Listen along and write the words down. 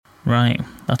Right,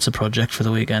 that's a project for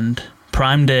the weekend.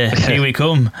 Prime Day, here we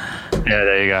come. Yeah,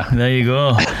 there you go. There you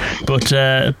go.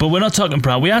 But we're not talking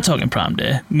Prime. We are talking Prime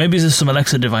Day. Maybe there's some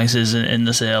Alexa devices in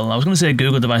the sale. I was going to say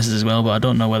Google devices as well, but I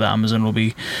don't know whether Amazon will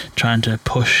be trying to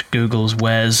push Google's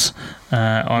wares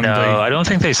on. No, I don't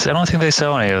think they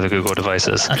sell any of the Google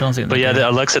devices. I don't think. But yeah, the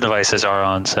Alexa devices are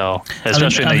on sale,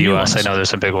 especially in the US. I know there's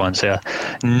some big ones. Yeah,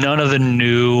 none of the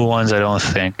new ones, I don't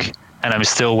think. And I'm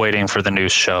still waiting for the new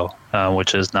show,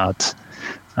 which is not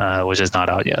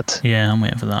out yet. Yeah, I'm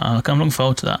waiting for that. I'm looking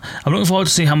forward to that. I'm looking forward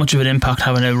to see how much of an impact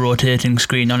having a rotating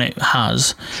screen on it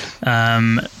has.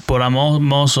 But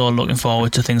I'm also looking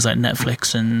forward to things like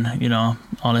Netflix and, you know,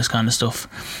 all this kind of stuff.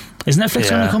 Is Netflix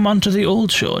going to come onto the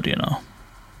old show, do you know?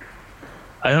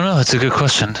 I don't know. It's a good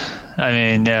question. I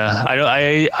mean, yeah,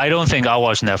 I don't think I'll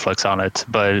watch Netflix on it,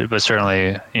 but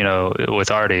certainly, you know, with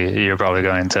Artie, you're probably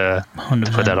going to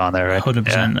 100%. Put that on there, right? 100%.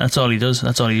 Yeah. That's all he does.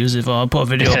 That's all he uses it for. I put a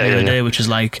video up the other day, which is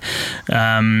like,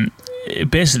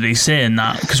 basically saying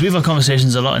that, because we've had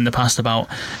conversations a lot in the past about,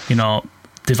 you know,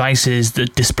 devices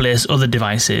that displace other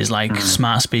devices, like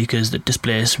smart speakers that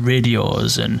displace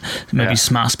radios, and maybe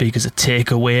smart speakers that take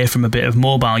away from a bit of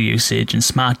mobile usage, and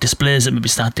smart displays that maybe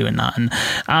start doing that. And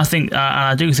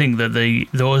I do think that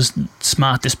those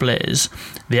smart displays,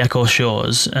 the Echo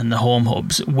Shows and the Home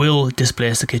Hubs, will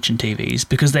displace the kitchen TVs,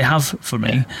 because they have for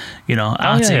me. You know,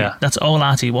 that's all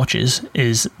Artie watches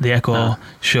is the Echo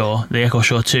Show, the Echo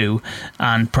Show 2,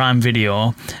 and Prime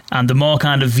Video, and the more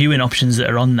kind of viewing options that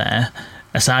are on there.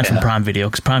 Aside from Prime Video,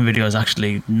 because Prime Video is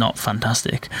actually not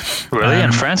fantastic. Really?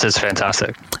 In France, it's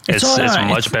fantastic. It's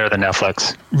much better than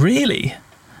Netflix. Really?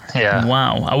 Yeah.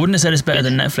 Wow. I wouldn't have said it's better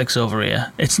than Netflix over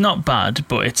here. It's not bad,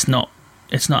 but it's not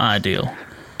ideal.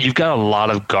 You've got a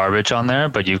lot of garbage on there,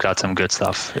 but you've got some good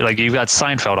stuff. Like, you've got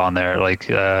Seinfeld on there, like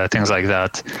things like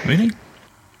that. Really?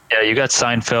 Yeah, you got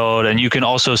Seinfeld, and you can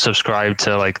also subscribe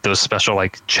to like those special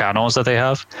like channels that they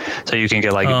have. So you can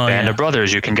get like Band of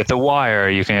Brothers, you can get The Wire,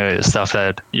 you can get stuff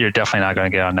that you're definitely not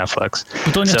going to get on Netflix.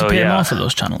 But don't you have to pay more for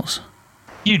those channels?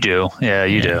 You do. Yeah,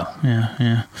 you do.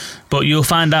 Yeah. But you'll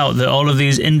find out that all of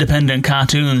these independent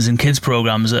cartoons and kids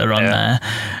programs that are on there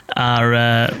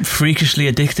are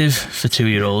freakishly addictive for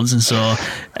 2-year-olds. And so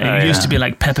it used to be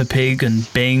like Peppa Pig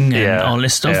and Bing and all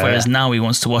this stuff, whereas now he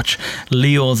wants to watch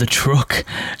Leo the Truck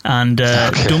and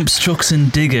Dumps, Trucks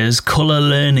and Diggers, colour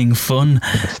learning fun.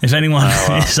 If anyone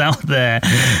is out there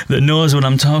that knows what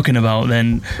I'm talking about,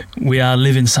 then we are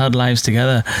living sad lives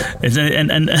together.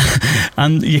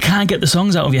 And you can't get the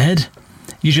songs out of your head.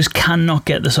 You just cannot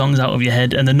get the songs out of your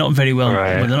head, and they're not very well.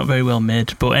 They're not very well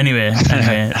made. But anyway,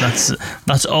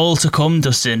 that's all to come,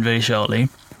 Dustin, very shortly.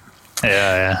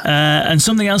 And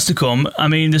something else to come. I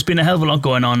mean, there's been a hell of a lot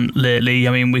going on lately.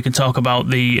 I mean, we can talk about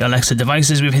the Alexa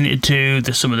devices we've hinted to.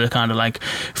 There's some of the kind of like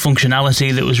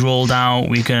functionality that was rolled out.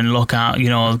 We can look at, you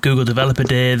know, Google Developer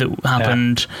Day that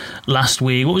happened last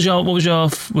week. What was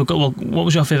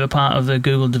your favorite part of the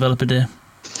Google Developer Day?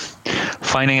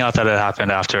 Finding out that it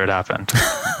happened after it happened.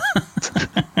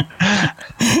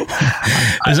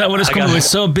 Is that what it's called? We're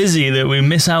so busy that we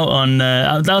miss out on.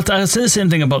 I'll say the same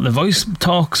thing about the Voice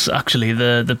Talks. Actually,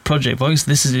 the Project Voice.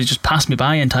 It just passed me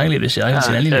by entirely this year. I haven't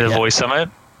seen any of it yet. Voice Summit.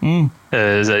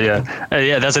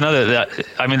 That's another.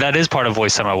 I mean, that is part of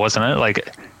Voice Summit, wasn't it?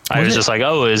 Like, I was just like,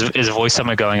 oh, is Voice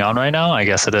Summit going on right now? I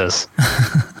guess it is.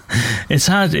 It's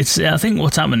hard. I think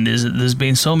what's happened is that there's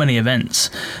been so many events.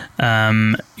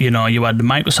 You know, you had the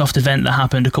Microsoft event that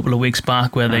happened a couple of weeks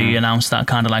back where they announced that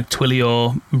kind of like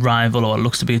Twilio rival, or it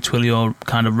looks to be a Twilio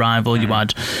kind of rival. You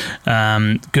had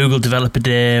Google Developer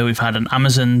Day, we've had an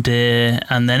Amazon Day,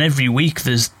 and then every week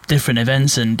there's different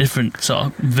events and different sort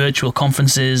of virtual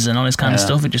conferences and all this kind of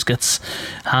stuff. It just gets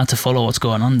hard to follow what's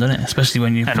going on, doesn't it? Especially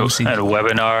when you and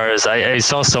webinars. I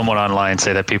saw someone online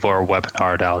say that people are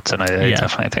webinared out, and I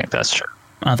definitely think that's true.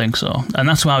 I think so, and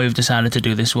that's why we've decided to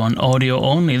do this one audio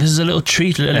only. This is a little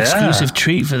treat, a little exclusive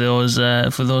treat for those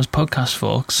podcast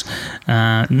folks,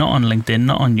 not on LinkedIn,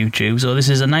 not on YouTube. So this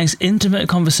is a nice intimate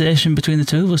conversation between the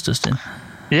two of us, Dustin.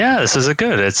 Yeah, this is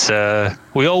good. It's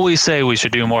we always say we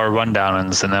should do more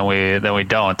rundowns, and then we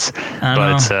don't.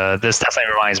 But this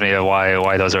definitely reminds me of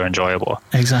why those are enjoyable.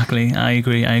 Exactly, I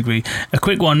agree. A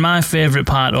quick one. My favorite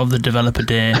part of the Developer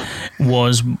Day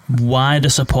was wider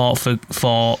support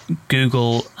for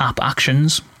Google App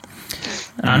Actions.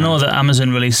 I know that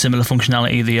Amazon released similar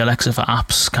functionality, the Alexa for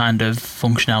Apps kind of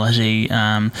functionality.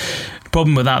 The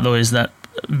problem with that, though, is that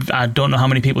I don't know how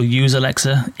many people use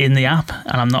Alexa in the app,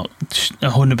 and I'm not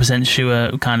 100%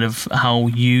 sure kind of how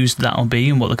used that'll be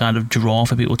and what the kind of draw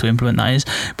for people to implement that is.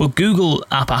 But Google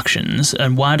App Actions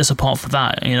and wider support for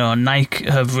that, Nike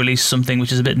have released something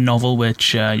which is a bit novel,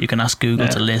 which you can ask Google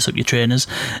to lace up your trainers,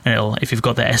 and it'll, if you've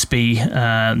got the SB,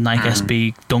 Nike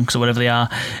SB Dunks or whatever they are,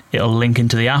 it'll link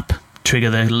into the app,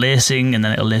 trigger the lacing, and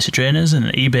then it'll lace your trainers. And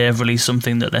eBay have released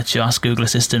something that lets you ask Google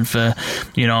Assistant for,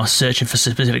 searching for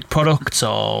specific products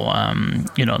or,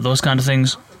 those kind of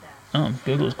things. Oh,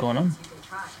 Google's going on.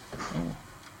 Oh.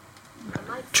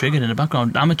 Triggered in the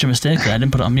background. Amateur mistake there. I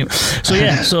didn't put it on mute. So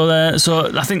yeah, so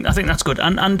I think that's good.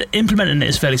 And implementing it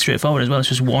is fairly straightforward as well. It's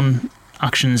just one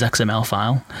Actions XML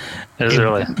file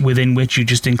within which you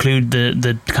just include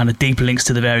the kind of deep links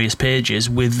to the various pages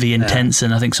with the intents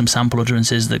and I think some sample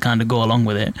utterances that kind of go along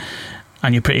with it,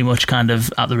 and you're pretty much kind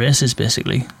of at the races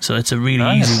basically. So it's a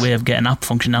really easy way of getting app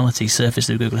functionality surfaced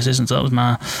through Google Assistant. So that was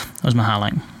my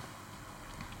highlight.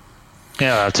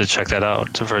 Yeah, I'll have to check that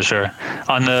out for sure.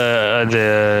 On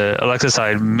the Alexa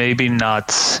side, maybe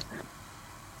not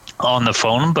on the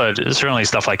phone, but certainly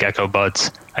stuff like Echo Buds,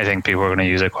 I think people are going to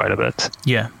use it quite a bit.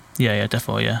 Yeah,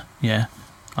 definitely, yeah.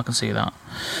 I can see that.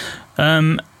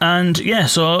 And yeah,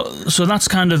 so that's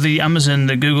kind of the Amazon,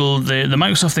 the Google, the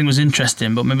Microsoft thing was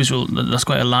interesting, but maybe that's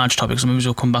quite a large topic, so maybe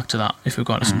we'll come back to that if we've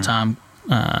got some time.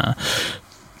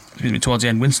 Towards the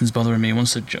end, Winston's bothering me. He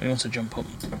wants to jump up.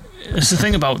 It's the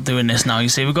thing about doing this now. You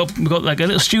see, we've got like a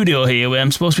little studio here where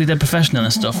I'm supposed to be dead professional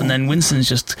and stuff, and then Winston's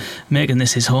just making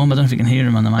this his home. I don't know if you can hear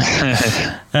him on the mic.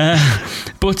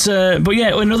 But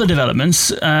yeah, in other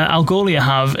developments, Algolia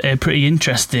have a pretty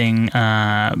interesting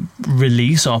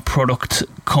release or product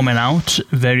coming out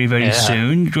very, very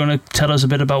soon. Do you want to tell us a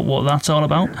bit about what that's all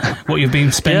about? What you've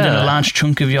been spending a large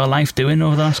chunk of your life doing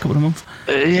over the last couple of months?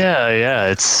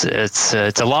 It's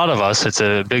a lot of us. It's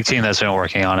a big team that's been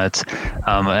working on it,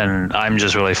 and I'm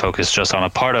just really focused just on a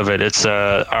part of it. It's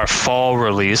our fall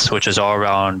release, which is all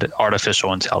around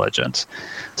artificial intelligence.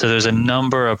 So there's a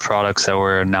number of products that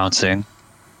we're announcing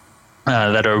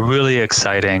that are really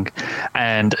exciting,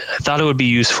 and I thought it would be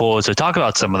useful to talk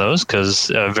about some of those because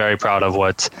very proud of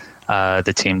what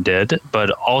the team did, but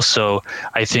also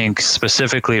I think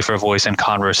specifically for voice and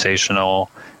conversational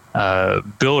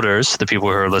builders, the people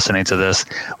who are listening to this,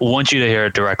 want you to hear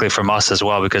it directly from us as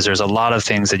well, because there's a lot of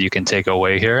things that you can take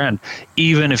away here. And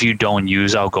even if you don't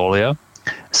use Algolia,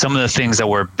 some of the things that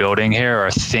we're building here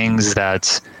are things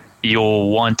that you'll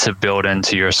want to build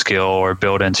into your skill or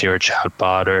build into your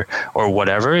chatbot or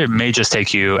whatever. It may just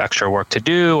take you extra work to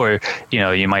do, or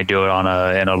you might do it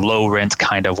in a low rent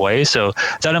kind of way. So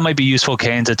that it might be useful,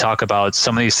 Kane, to talk about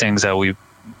some of these things that we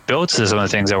built, some of the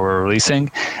things that we're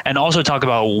releasing, and also talk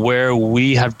about where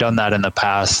we have done that in the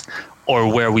past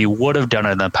or where we would have done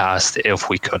it in the past if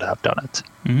we could have done it.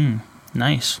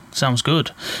 Nice. Sounds good.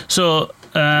 So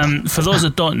for those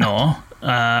that don't know,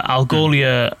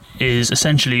 Algolia is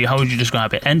essentially, how would you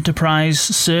describe it, enterprise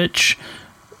search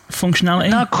functionality?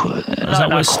 Not quite.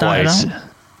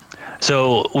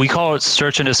 So we call it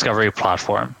search and discovery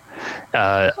platform.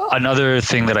 Another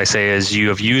thing that I say is you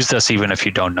have used us even if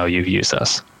you don't know you've used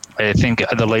us. I think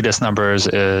the latest numbers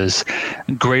is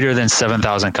greater than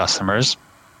 7,000 customers.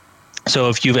 So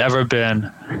if you've ever been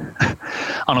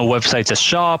on a website to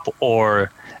shop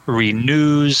or read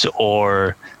news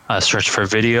or search for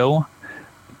video,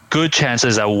 good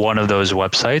chances that one of those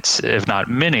websites, if not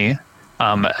many,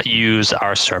 use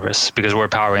our service because we're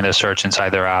powering their search inside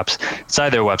their apps,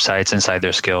 inside their websites, inside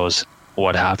their skills,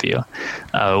 what have you.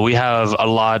 We have a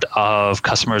lot of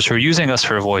customers who are using us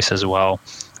for voice as well.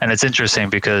 And it's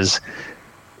interesting because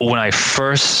when I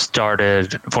first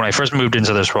moved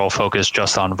into this role focused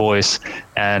just on voice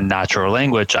and natural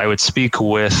language, I would speak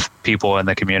with people in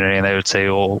the community and they would say,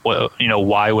 well,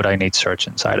 why would I need search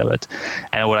inside of it?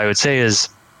 And what I would say is,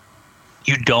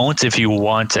 you don't if you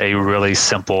want a really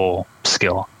simple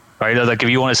skill, right? Like if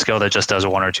you want a skill that just does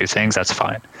one or two things, that's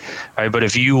fine, right? But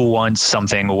if you want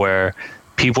something where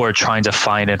people are trying to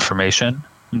find information,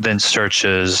 then search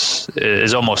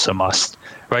is almost a must,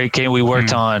 right? We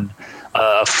worked on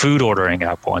a food ordering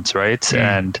app once, right?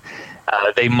 And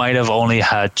they might have only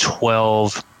had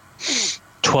 12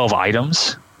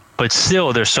 items, but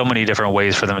still there's so many different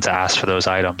ways for them to ask for those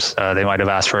items. They might have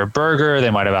asked for a burger, they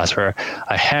might have asked for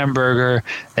a hamburger,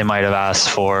 they might have asked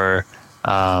for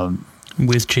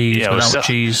with cheese, without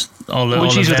cheese, all the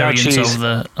variants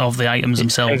of the items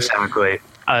themselves. Exactly.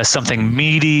 Something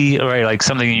meaty, right? Like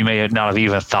something you may not have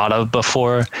even thought of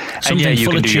before. Something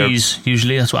full of cheese.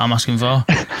 Usually, that's what I'm asking for.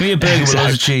 Give me a burger with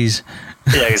loads of cheese.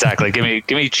 Yeah, exactly. Give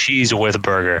me cheese with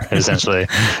burger, essentially.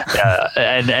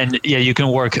 And you can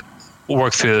work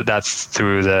work through that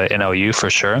through the NLU for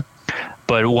sure.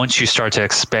 But once you start to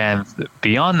expand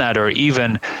beyond that, or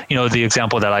even, the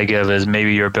example that I give is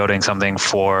maybe you're building something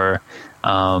for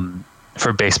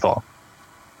baseball,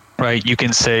 right? You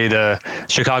can say the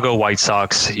Chicago White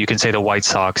Sox, you can say the White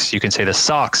Sox, you can say the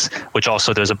Sox, which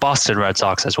also there's a Boston Red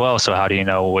Sox as well. So how do you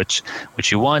know which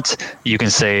you want? You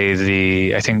can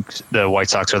say I think the White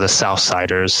Sox are the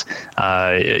Southsiders.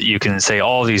 You can say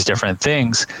all these different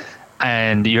things.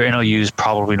 And your NLU is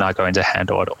probably not going to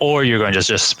handle it, or you're going to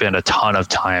just spend a ton of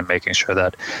time making sure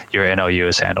that your NLU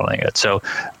is handling it. So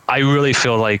I really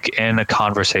feel like in a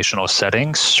conversational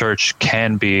setting, search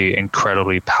can be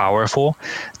incredibly powerful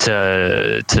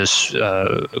to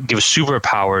give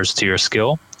superpowers to your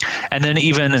skill. And then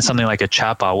even in something like a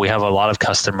chatbot, we have a lot of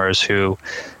customers who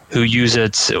use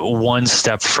it one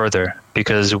step further,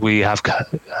 because we have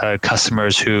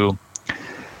customers who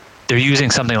they're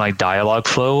using something like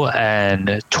Dialogflow, and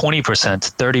 20%,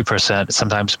 30%,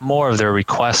 sometimes more of their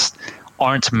requests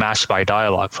aren't matched by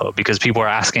Dialogflow because people are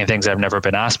asking things that have never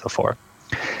been asked before.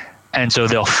 And so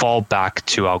they'll fall back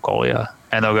to Algolia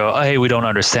and they'll go, oh, hey, we don't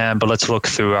understand, but let's look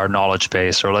through our knowledge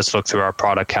base, or let's look through our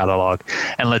product catalog,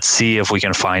 and let's see if we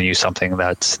can find you something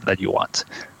that you want.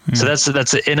 Mm-hmm. So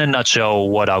that's in a nutshell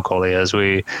what Algolia is.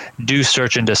 We do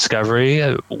search and discovery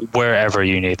wherever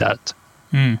you need that.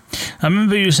 I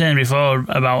remember you saying before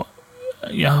about,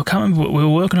 I can't remember, we were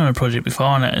working on a project before,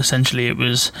 and essentially it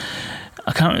was,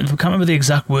 I can't remember the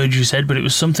exact words you said, but it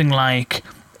was something like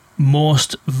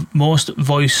most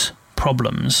voice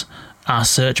problems are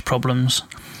search problems,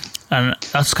 and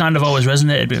that's kind of always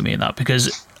resonated with me, that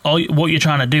because what you're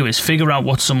trying to do is figure out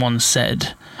what someone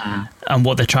said and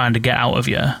what they're trying to get out of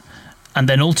you. And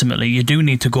then ultimately, you do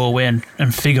need to go away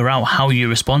and figure out how you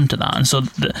respond to that. And so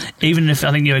even if,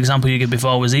 I think your example you gave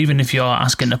before was, even if you're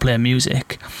asking to play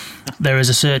music, there is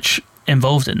a search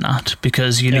involved in that,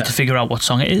 because you need to figure out what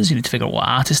song it is, you need to figure out what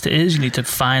artist it is, you need to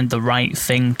find the right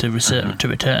thing to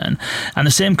return. And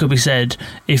the same could be said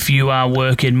if you are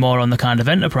working more on the kind of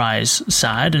enterprise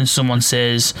side and someone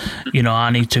says, I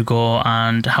need to go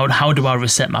and how do I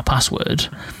reset my password?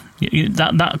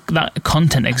 That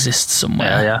content exists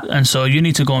somewhere, and so you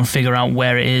need to go and figure out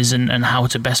where it is and how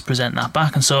to best present that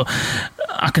back. And so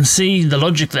I can see the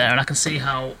logic there, and I can see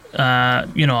how a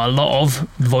lot of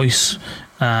voice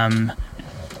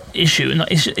issues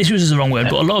is the wrong word,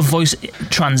 but a lot of voice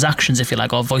transactions, if you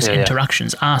like, or voice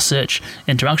interactions are search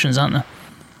interactions, aren't they?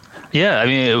 Yeah, I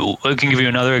mean, I can give you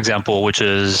another example, which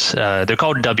is they're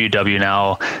called WW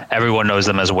now. Everyone knows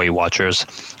them as Weight Watchers.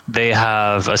 They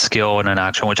have a skill and an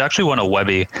action, which actually won a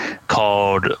Webby,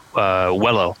 called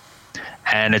Wello,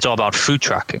 and it's all about food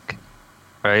tracking,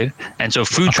 right? And so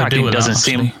food tracking doesn't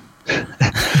seem.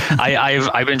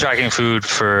 I've been tracking food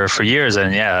for years,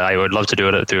 and I would love to do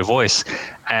it through voice.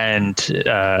 And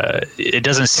it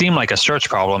doesn't seem like a search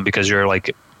problem because you're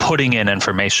like putting in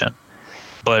information.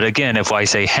 But again, if I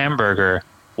say hamburger,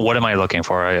 what am I looking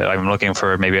for? I'm looking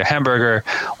for maybe a hamburger,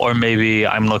 or maybe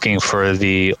I'm looking for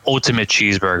the ultimate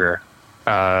cheeseburger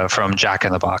from Jack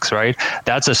in the Box, right?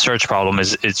 That's a search problem.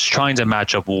 It's trying to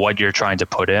match up what you're trying to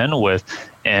put in with,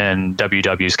 in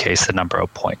WW's case, the number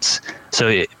of points.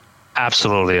 So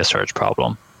absolutely a search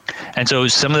problem. And so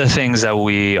some of the things that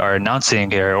we are announcing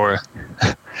here, or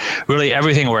really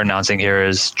everything we're announcing here,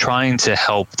 is trying to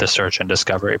help the search and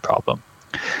discovery problem.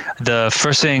 The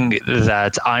first thing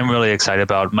that I'm really excited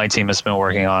about, my team has been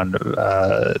working on,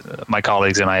 my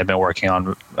colleagues and I have been working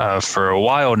on for a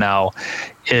while now,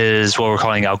 is what we're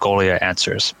calling Algolia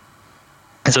Answers.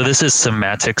 And so this is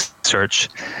semantic search.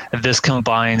 This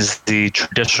combines the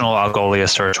traditional Algolia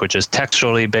search, which is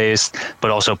textually based,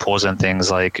 but also pulls in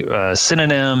things like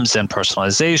synonyms and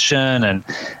personalization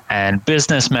and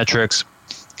business metrics,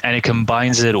 and it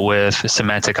combines it with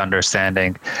semantic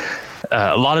understanding.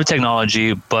 A lot of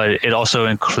technology, but it also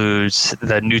includes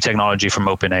the new technology from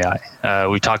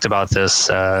OpenAI. We talked about this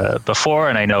before,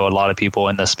 and I know a lot of people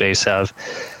in the space have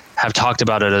talked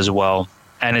about it as well.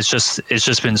 And it's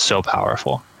just been so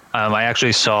powerful. I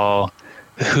actually saw,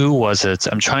 who was it?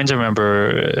 I'm trying to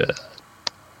remember.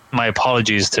 My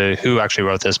apologies to who actually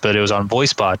wrote this, but it was on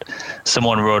VoiceBot.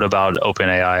 Someone wrote about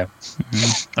OpenAI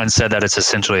and said that it's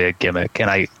essentially a gimmick, and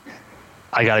I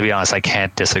got to be honest, I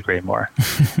can't disagree more.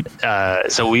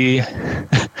 So we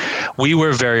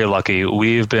were very lucky.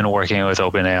 We've been working with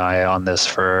OpenAI on this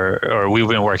we've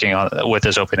been working with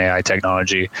this OpenAI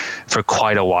technology for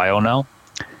quite a while now,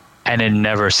 and it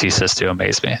never ceases to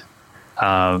amaze me.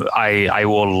 I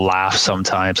will laugh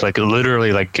sometimes, like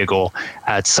literally like giggle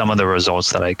at some of the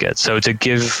results that I get. So to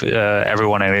give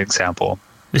everyone an example.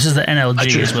 This is the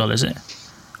NLG as well, is it?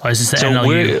 Or is this the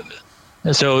NLU?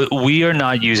 So we are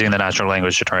not using the natural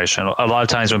language generation. A lot of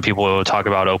times when people talk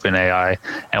about OpenAI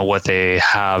and what they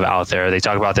have out there, they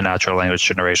talk about the natural language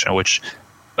generation, which,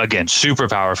 again, super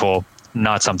powerful,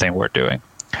 not something we're doing.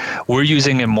 We're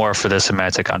using it more for the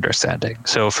semantic understanding.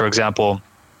 So, for example,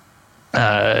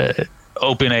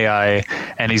 OpenAI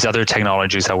and these other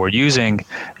technologies that we're using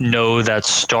know that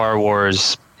Star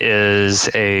Wars is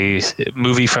a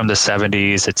movie from the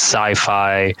 70s. It's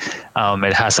sci-fi.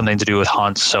 It has something to do with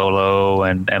Han Solo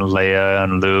and Leia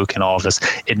and Luke and all of this.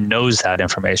 It knows that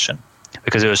information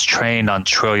because it was trained on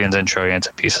trillions and trillions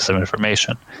of pieces of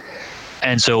information.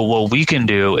 And so what we can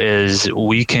do is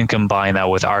we can combine that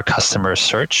with our customer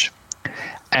search,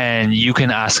 and you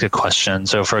can ask a question.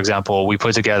 So, for example, we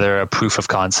put together a proof of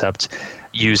concept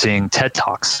using TED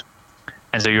Talks.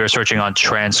 And so you're searching on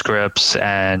transcripts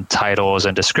and titles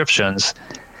and descriptions,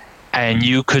 and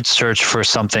you could search for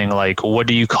something like, what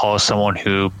do you call someone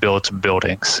who built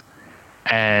buildings?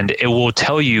 And it will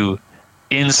tell you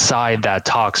inside that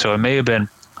talk. So it may have been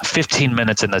 15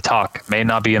 minutes in the talk, may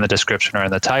not be in the description or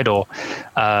in the title,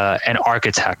 an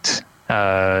architect,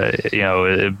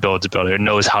 builds buildings,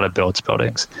 knows how to build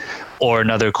buildings. Or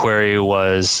another query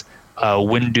was,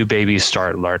 when do babies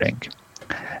start learning?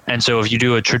 And so if you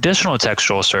do a traditional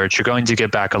textual search, you're going to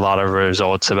get back a lot of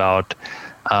results about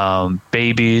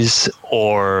babies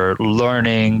or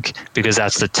learning, because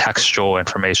that's the textual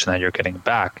information that you're getting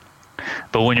back.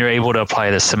 But when you're able to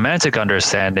apply the semantic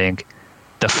understanding,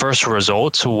 the first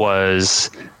result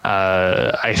was,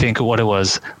 I think what it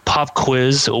was, pop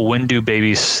quiz, when do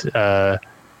babies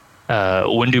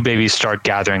start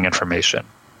gathering information?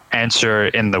 Answer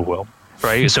in the womb.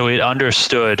 Right, so it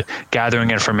understood gathering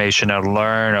information and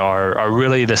learn are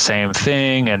really the same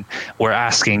thing, and we're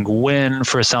asking when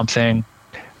for something.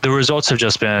 The results have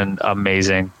just been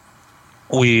amazing.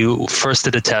 We first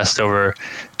did a test over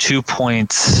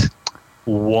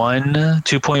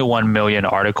 2.1 million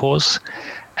articles,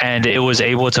 and it was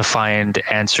able to find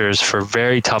answers for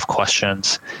very tough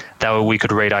questions that we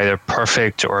could rate either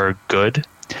perfect or good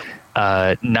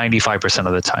 95%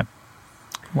 of the time.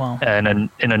 Wow. And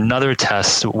in another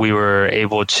test, we were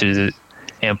able to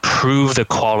improve the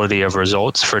quality of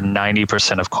results for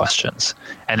 90% of questions,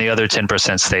 and the other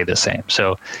 10% stay the same.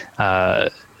 So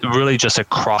really just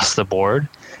across the board,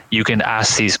 you can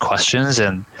ask these questions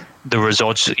and the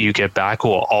results you get back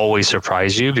will always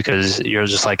surprise you, because you're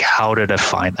just like, how did I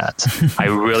find that? I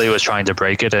really was trying to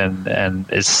break it, and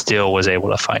it still was able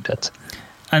to find it.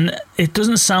 And it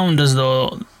doesn't sound as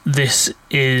though this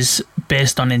is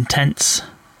based on intents.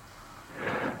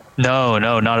 No,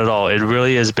 not at all. It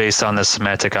really is based on the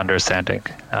semantic understanding.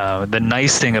 The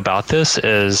nice thing about this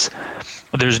is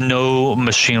there's no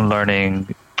machine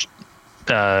learning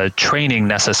training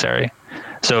necessary.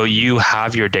 So you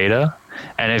have your data,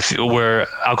 and if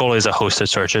Algolia is a hosted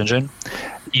search engine,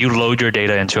 you load your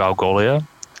data into Algolia.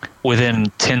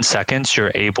 Within 10 seconds,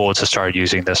 you're able to start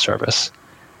using this service.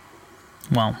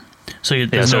 Wow. So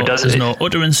there's no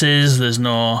utterances, there's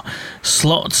no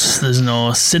slots, there's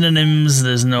no synonyms,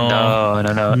 there's no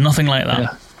nothing like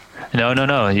that. Yeah.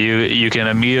 No. You can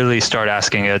immediately start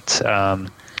asking it.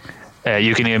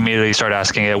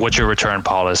 What's your return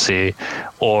policy,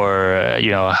 or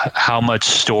how much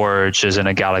storage is in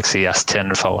a Galaxy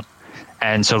S10 phone.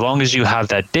 And so long as you have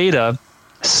that data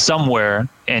somewhere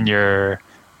in your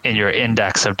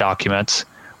index of documents,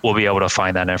 we'll be able to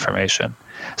find that information.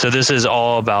 So this is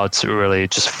all about really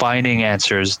just finding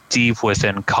answers deep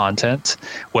within content,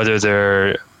 whether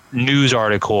they're news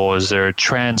articles, they're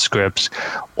transcripts,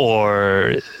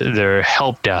 or they're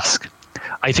help desk.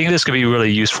 I think this could be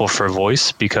really useful for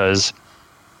voice, because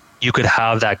you could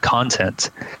have that content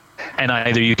and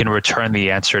either you can return the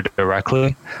answer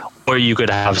directly, or you could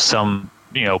have some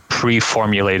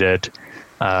pre-formulated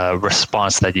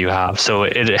response that you have. So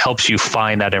it helps you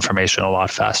find that information a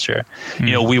lot faster.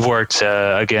 We've worked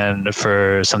again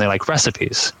for something like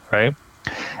recipes, right?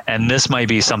 And this might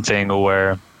be something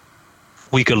where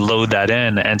we could load that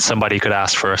in and somebody could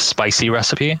ask for a spicy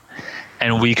recipe,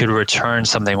 and we could return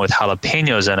something with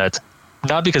jalapenos in it,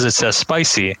 not because it says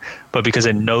spicy, but because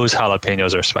it knows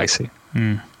jalapenos are spicy.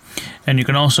 And you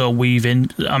can also weave in,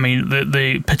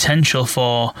 the potential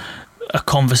for a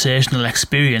conversational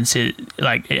experience, it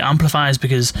amplifies,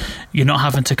 because you're not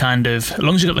having to as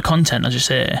long as you've got the content, as you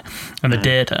say, and the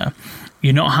data,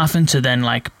 you're not having to then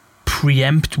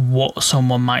preempt what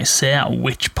someone might say at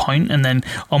which point, and then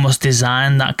almost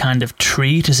design that kind of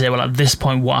tree to say, well, at this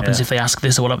point, what happens if they ask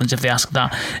this, or what happens if they ask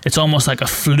that? It's almost like a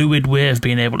fluid way of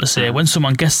being able to say, when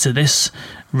someone gets to this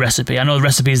recipe, I know the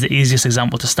recipe is the easiest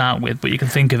example to start with, but you can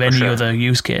think of any other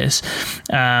use case,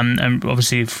 and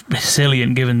obviously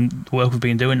salient given the work we've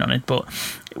been doing on it. But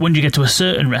when you get to a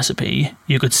certain recipe,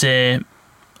 you could say,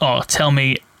 oh, tell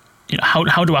me,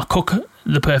 how do I cook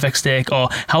the perfect steak, or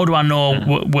how do I know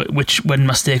when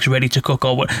my steak's ready to cook,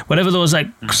 or whatever those like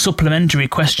supplementary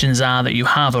questions are that you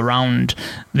have around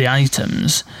the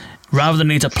items. Rather than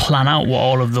need to plan out what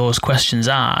all of those questions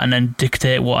are and then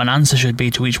dictate what an answer should be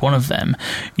to each one of them,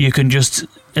 you can just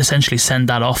essentially send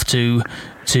that off to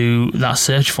that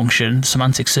search function,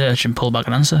 semantic search, and pull back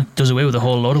an answer. Does away with a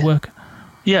whole load of work.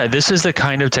 Yeah, this is the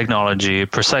kind of technology,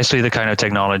 precisely the kind of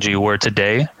technology where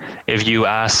today, if you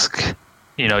ask,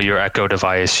 your Echo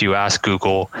device, you ask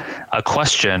Google a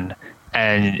question,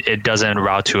 and it doesn't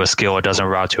route to a skill, it doesn't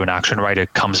route to an action, right?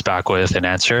 It comes back with an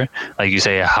answer. Like you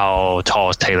say, how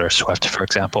tall is Taylor Swift, for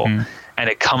example? And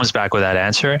it comes back with that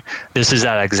answer. This is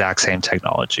that exact same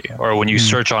technology. Or when you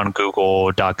search on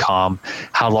google.com,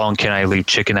 how long can I leave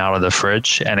chicken out of the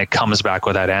fridge? And it comes back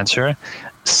with that answer.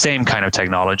 Same kind of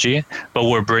technology, but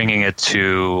we're bringing it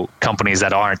to companies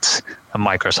that aren't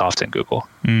Microsoft and Google.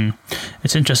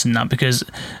 It's interesting that, because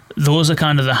those are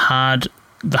kind of the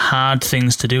hard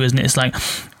things to do, isn't it? It's like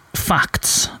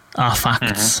facts are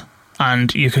facts.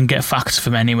 And you can get facts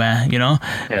from anywhere,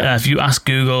 if you ask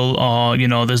Google, or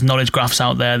there's knowledge graphs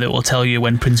out there that will tell you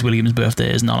when Prince William's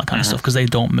birthday is and all that kind of stuff, because they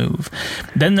don't move.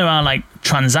 Then there are like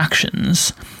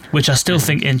transactions, which I still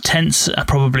think intents are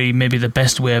probably maybe the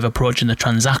best way of approaching the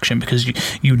transaction, because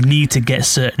you need to get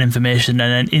certain information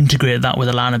and then integrate that with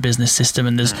a line of business system,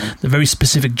 and there's a very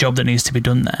specific job that needs to be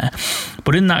done there.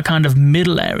 But in that kind of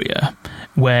middle area,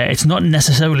 where it's not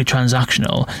necessarily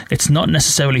transactional, it's not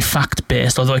necessarily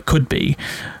fact-based, although it could be,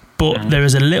 but there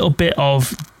is a little bit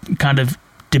of kind of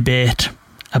debate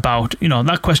about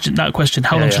that question.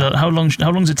 How long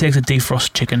does it take to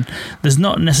defrost chicken? There's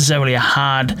not necessarily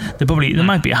there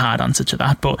might be a hard answer to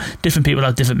that, but different people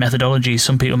have different methodologies.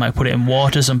 Some people might put it in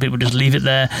water, some people just leave it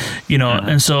there,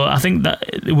 and so I think that,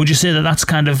 would you say that that's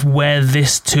kind of where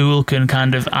this tool can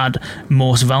kind of add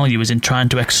most value, is in trying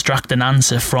to extract an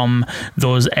answer from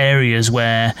those areas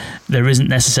where there isn't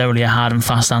necessarily a hard and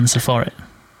fast answer for it?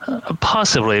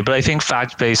 Possibly, but I think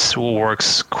fact-based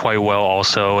works quite well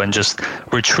also, and just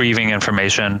retrieving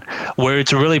information. Where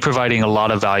it's really providing a lot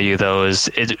of value, though, is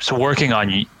it's working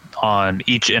on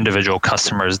each individual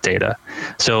customer's data.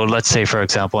 So let's say, for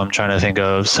example, I'm trying to think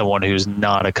of someone who's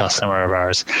not a customer of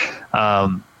ours.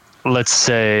 Let's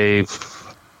say,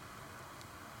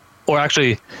 or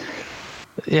actually,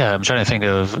 I'm trying to think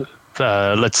of,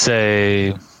 let's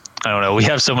say, I don't know. We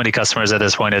have so many customers at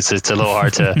this point. It's a little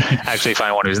hard to actually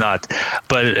find one who's not.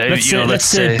 But let's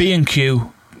say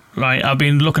B&Q. Right, I've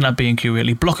been looking at B&Q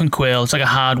really. Block and Quail. It's like a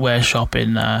hardware shop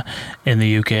in the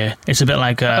UK. It's a bit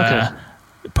like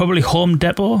probably Home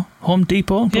Depot. Home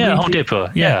Depot. Yeah, Home Depot.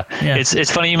 Yeah.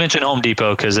 It's funny you mentioned Home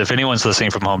Depot, because if anyone's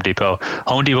listening from Home Depot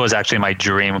is actually my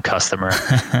dream customer.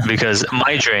 Because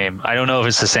my dream, I don't know if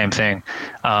it's the same thing.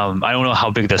 I don't know how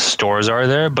big the stores are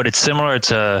there, but it's similar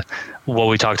to what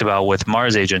we talked about with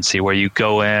Mars Agency, where you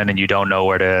go in and you don't know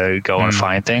where to go and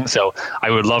find things. So I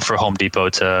would love for Home Depot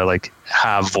to like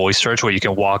have voice search, where you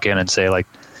can walk in and say like,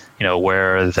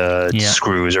 where are the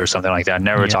screws or something like that.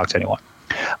 Never talk to anyone.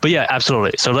 But yeah,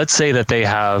 absolutely. So let's say that they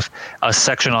have a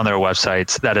section on their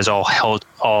websites that is all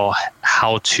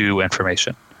how-to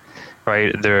information,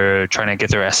 right? They're trying to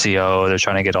get their SEO. They're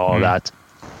trying to get all of that.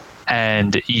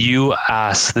 And you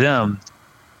ask them,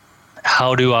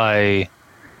 how do I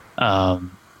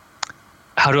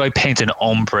paint an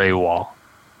ombre wall,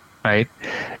 right?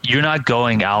 You're not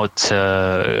going out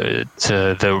to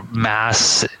the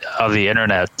mass of the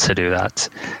internet to do that.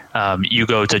 You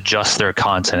go to just their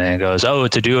content, and it goes,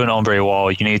 to do an ombre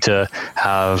wall, you need to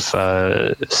have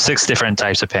 6 different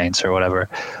types of paints or whatever.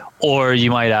 Or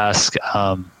you might ask,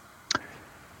 how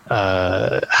do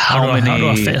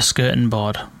I fit a skirting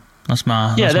board? That's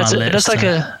my that's latest.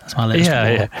 That's my latest.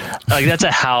 Like that's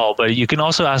a how, but you can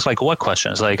also ask like what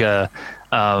questions, like what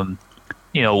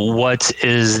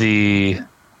is the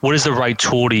right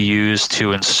tool to use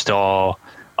to install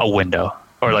a window,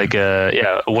 or like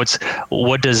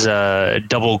what does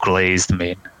double glazed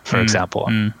mean, for example,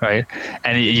 right?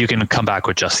 And you can come back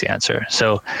with just the answer.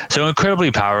 So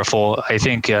incredibly powerful. I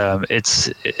think it's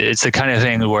the kind of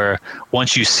thing where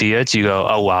once you see it, you go,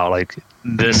 oh wow, like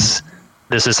this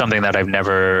is something that I've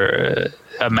never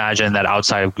imagined that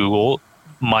outside of Google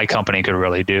my company could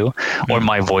really do, or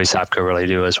my voice app could really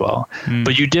do as well.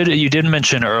 But you did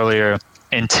mention earlier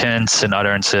intents and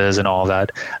utterances and all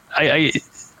that. I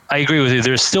agree with you.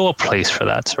 There's still a place for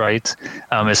that, right?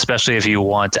 Especially if you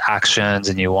want actions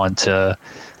and you want to,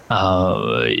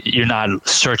 you're not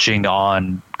searching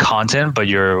on content, but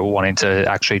you're wanting to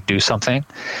actually do something.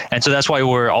 And so that's why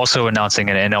we're also announcing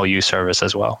an NLU service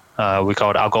as well. We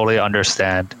call it Algolia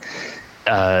Understand.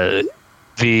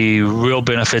 The real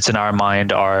benefits in our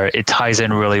mind are it ties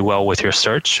in really well with your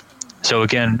search. So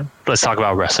again, let's talk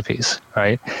about recipes,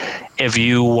 right? If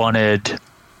you wanted,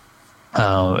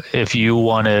 I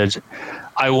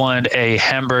want a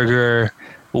hamburger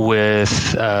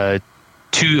with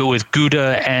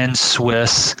Gouda and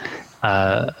Swiss.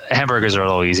 Hamburgers are a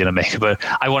little easy to make, but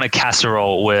I want a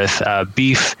casserole with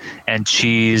beef and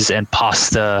cheese and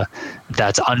pasta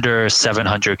that's under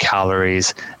 700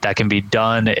 calories that can be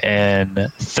done in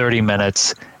 30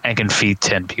 minutes and can feed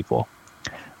 10 people.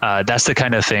 That's the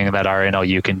kind of thing that our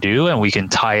NLU can do, and we can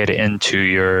tie it into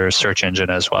your search engine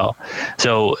as well.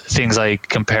 So things like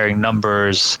comparing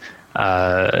numbers,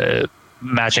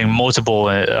 matching multiple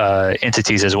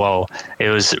entities as well. It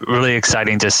was really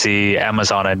exciting to see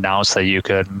Amazon announce that you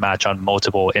could match on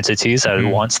multiple entities at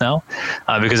once now,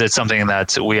 because it's something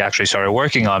that we actually started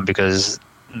working on because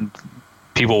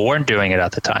people weren't doing it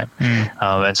at the time.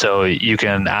 And so you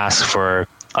can ask for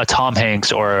a Tom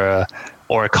Hanks or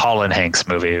a Colin Hanks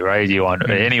movie, right? You want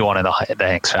anyone in the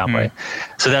Hanks family.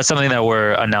 So that's something that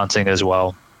we're announcing as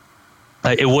well.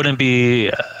 It wouldn't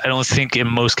be, I don't think in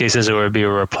most cases it would be a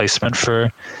replacement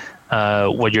for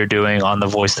what you're doing on the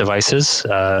voice devices,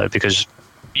 because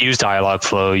use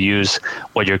Dialogflow, use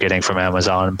what you're getting from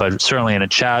Amazon, but certainly in a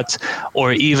chat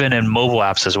or even in mobile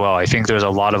apps as well. I think there's a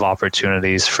lot of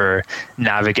opportunities for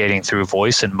navigating through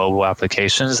voice and mobile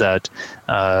applications that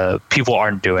people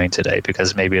aren't doing today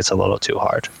because maybe it's a little too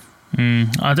hard.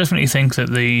 I definitely think that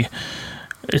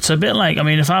it's a bit like, I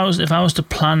mean, if I was to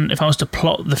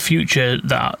plot the future,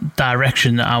 that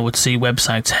direction that I would see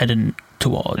websites heading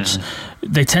towards,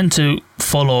 they tend to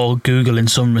follow Google in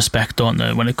some respect, don't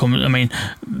they? When it comes, I mean,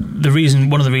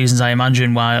 one of the reasons I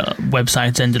imagine why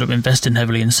websites ended up investing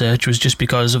heavily in search was just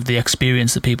because of the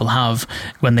experience that people have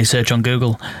when they search on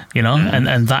Google, you know,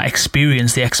 and that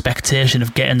experience, the expectation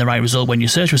of getting the right result when you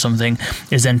search for something,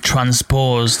 is then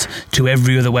transposed to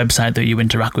every other website that you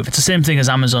interact with. It's the same thing as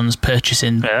Amazon's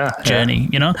purchasing journey,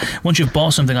 you know. Once you've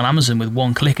bought something on Amazon with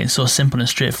one click, it's so simple and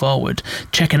straightforward.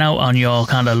 Checking out on your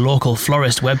kind of local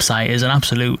florist website is an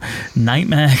absolute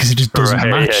nightmare because it just doesn't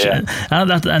match.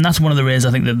 And that's one of the ways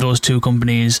I think that those two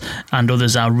companies and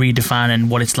others are redefining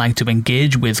what it's like to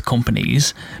engage with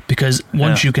companies, because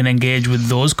once you can engage with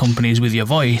those companies with your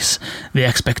voice, the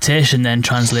expectation then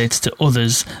translates to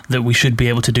others that we should be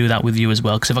able to do that with you as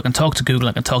well. Because if I can talk to Google,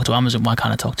 I can talk to Amazon, why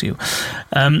can't I talk to you?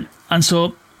 And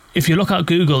so if you look at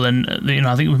Google, and you know,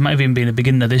 I think it might have even been the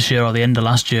beginning of this year or the end of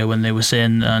last year when they were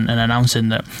saying and announcing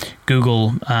that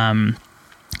Google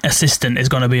Assistant is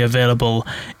going to be available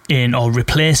in or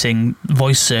replacing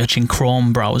voice search in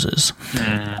Chrome browsers.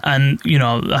 And you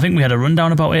know, I think we had a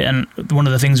rundown about it, and one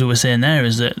of the things we were saying there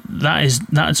is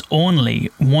that's only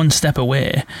one step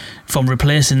away from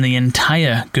replacing the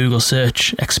entire Google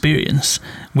search experience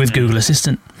with Google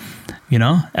Assistant. You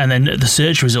know, and then the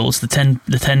search results, the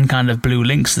 10 kind of blue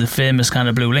links, the famous kind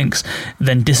of blue links,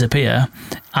 then disappear,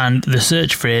 and the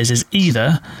search phrase is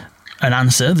either an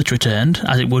answer that's returned,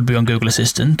 as it would be on Google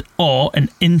Assistant, or an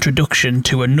introduction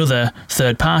to another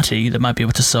third party that might be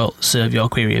able to serve your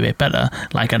query a bit better,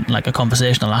 like a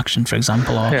conversational action, for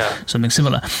example, or something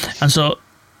similar. And so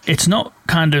it's not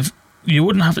kind of, you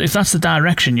wouldn't have, if that's the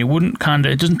direction, you wouldn't kind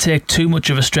of, it doesn't take too much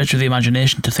of a stretch of the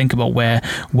imagination to think about where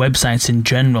websites in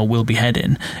general will be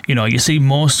heading. You know, you see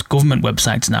most government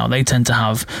websites now, they tend to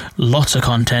have lots of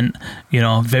content, you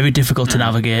know, very difficult to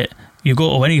navigate. You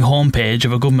go to any homepage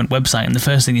of a government website and the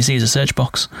first thing you see is a search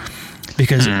box,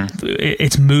 because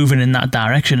it's moving in that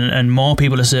direction, and more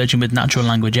people are searching with natural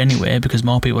language anyway, because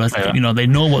more people are, you know, they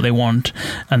know what they want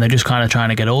and they're just kind of trying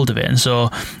to get hold of it. And so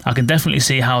I can definitely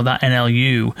see how that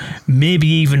NLU, maybe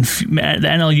even the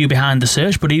NLU behind the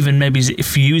search, but even maybe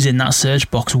fusing that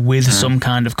search box with some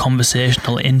kind of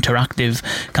conversational, interactive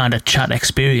kind of chat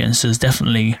experience is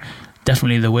definitely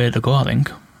the way to go, I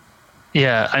think.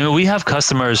 Yeah, I mean, we have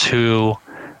customers who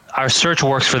our search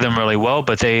works for them really well,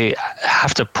 but they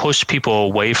have to push people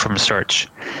away from search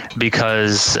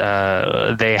because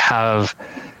they have.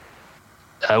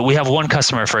 We have one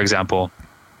customer, for example,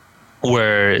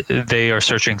 where they are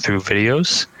searching through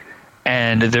videos,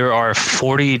 and there are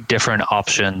 40 different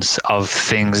options of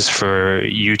things for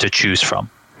you to choose from.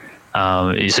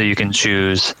 So you can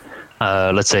choose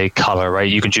let's say color, right?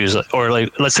 You can choose, or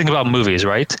like, let's think about movies,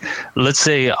 right? Let's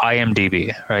say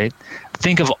IMDb, right?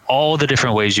 Think of all the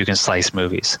different ways you can slice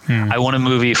movies. I want a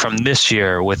movie from this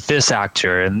year with this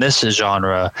actor in this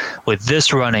genre with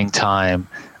this running time,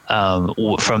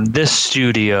 from this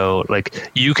studio.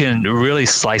 Like, you can really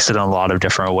slice it in a lot of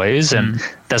different ways, and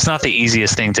that's not the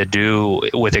easiest thing to do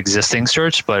with existing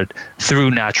search, but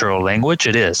through natural language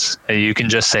it is. You can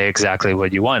just say exactly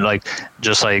what you want, like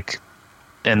just like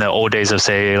in the old days of,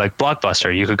 say, like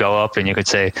Blockbuster, you could go up and you could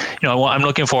say, you know, I'm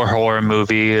looking for a horror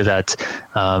movie that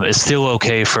is still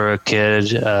okay for a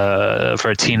kid, for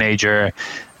a teenager,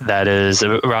 that is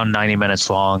around 90 minutes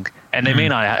long. And they may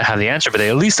not have the answer, but they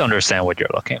at least understand what you're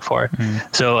looking for.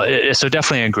 So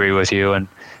definitely agree with you. And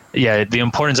yeah, the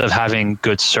importance of having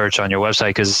good search on your website,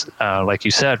 because like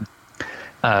you said,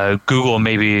 Google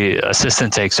maybe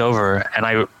Assistant takes over. And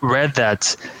I read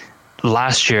that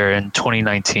last year in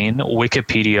 2019,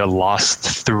 Wikipedia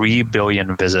lost 3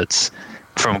 billion visits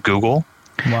from Google.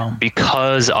 Wow.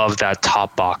 Because of that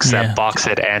top box, that box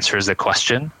that answers the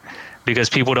question, because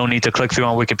people don't need to click through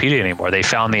on Wikipedia anymore. They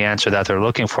found the answer that they're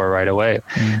looking for right away.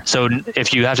 So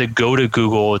if you have to go to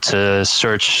Google to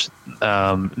search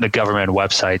the government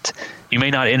website, you may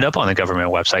not end up on the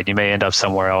government website. You may end up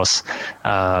somewhere else,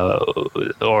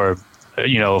 or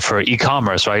you know, for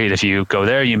e-commerce, right? If you go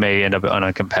there, you may end up on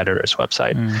a competitor's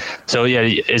website. So yeah,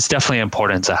 it's definitely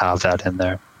important to have that in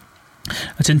there.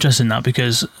 It's interesting that,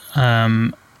 because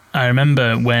I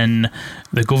remember when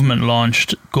the government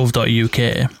launched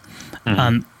gov.uk,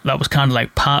 and that was kind of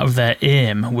like part of their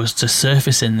aim was to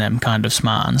surface in them kind of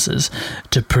smart answers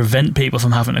to prevent people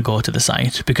from having to go to the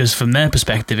site, because from their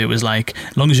perspective it was like,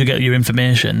 as long as you get your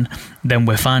information, then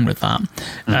we're fine with that.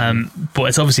 But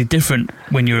it's obviously different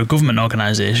when you're a government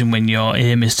organisation, when your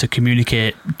aim is to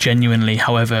communicate genuinely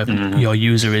however your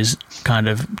user is kind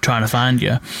of trying to find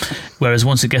you, whereas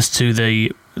once it gets to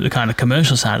the kind of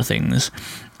commercial side of things,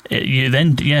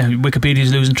 Wikipedia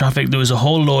is losing traffic. There was a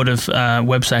whole load of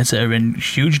websites that are in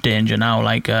huge danger now,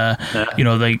 like you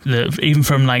know, like even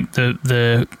from like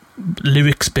the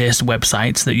lyrics-based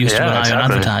websites that used to rely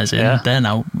on advertising, they're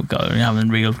now having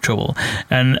real trouble.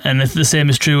 And if the same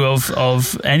is true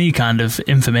of any kind of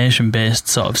information-based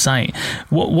sort of site.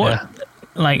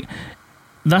 Like,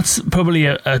 that's probably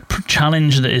a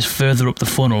challenge that is further up the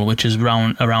funnel, which is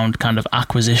around kind of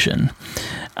acquisition.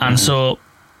 And so,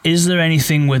 is there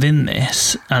anything within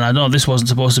this, and I know this wasn't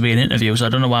supposed to be an interview, so I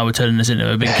don't know why we're turning this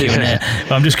into a big Q&A,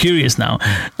 but I'm just curious now.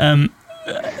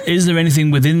 Is there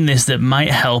anything within this that might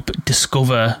help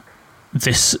discover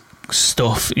this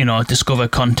stuff, you know, discover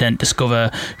content,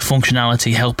 discover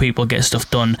functionality, help people get stuff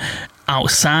done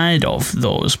outside of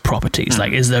those properties?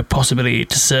 Like, is there a possibility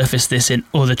to surface this in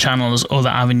other channels, other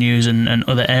avenues and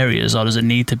other areas, or does it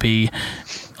need to be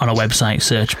on a website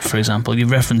search, for example? You've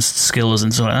referenced skills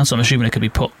and so on, so I'm assuming it could be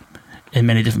put in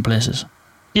many different places.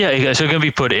 Yeah, so it can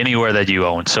be put anywhere that you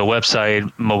own. So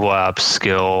website, mobile apps,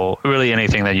 skill, really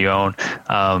anything that you own.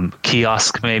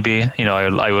 Kiosk, maybe. You know,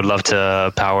 I would love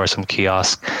to power some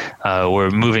kiosk. We're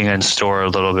moving in store a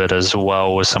little bit as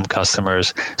well with some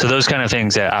customers. So those kind of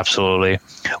things, yeah, absolutely.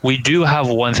 We do have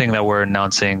one thing that we're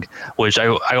announcing, which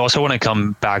I also want to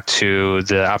come back to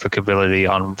the applicability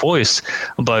on voice,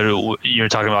 but you're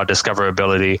talking about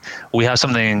discoverability. We have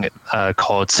something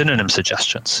called synonym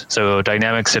suggestions. So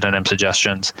dynamic synonym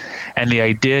suggestions. And the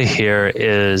idea here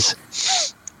is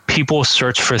people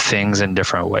search for things in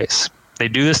different ways. They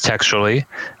do this textually,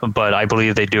 but I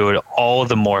believe they do it all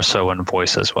the more so in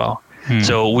voice as well.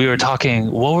 So what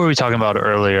were we talking about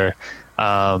earlier?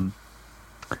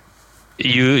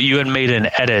 You had made an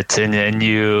edit and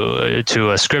you to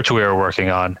a script we were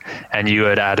working on, and you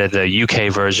had added the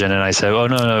UK version, and I said, oh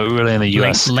no, really in the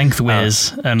US.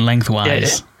 Lengthways and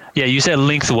lengthwise. Yeah, you said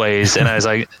lengthways, and I was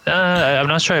like, I'm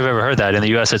not sure I've ever heard that. In the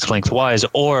U.S., it's lengthwise.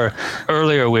 Or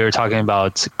earlier, we were talking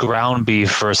about ground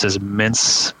beef versus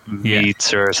mince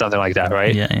meat or something like that,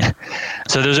 right? Yeah.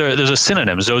 So those are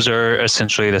synonyms. Those are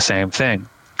essentially the same thing.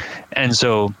 And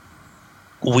so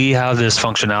we have this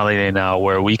functionality now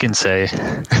where we can say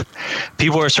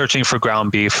people are searching for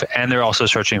ground beef, and they're also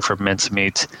searching for mince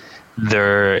meat.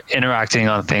 They're interacting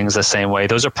on things the same way.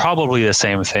 Those are probably the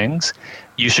same things.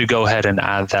 You should go ahead and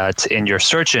add that in your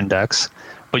search index,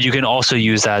 but you can also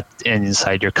use that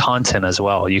inside your content as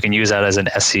well. You can use that as an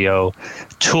SEO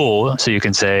tool. So you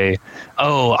can say,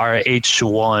 oh, our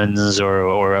H1s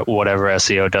or whatever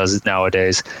SEO does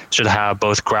nowadays should have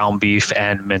both ground beef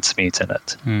and mincemeat in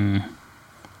it.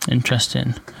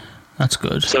 Interesting. That's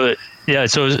good. So, yeah,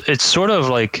 so it's sort of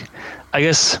like, I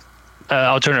guess,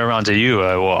 I'll turn it around to you.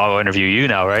 I'll interview you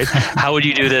now, right? How would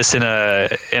you do this in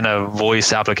a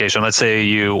voice application? Let's say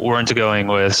you weren't going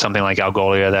with something like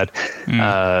Algolia that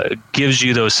gives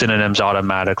you those synonyms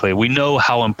automatically. We know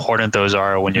how important those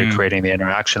are when you're creating the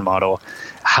interaction model.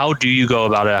 How do you go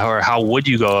about it, or how would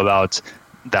you go about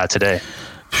that today?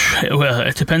 Well,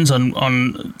 it depends on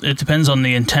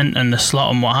the intent and the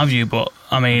slot and what have you. But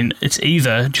I mean, it's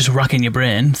either just racking your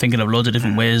brain, thinking of loads of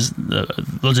different ways,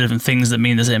 loads of different things that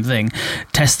mean the same thing,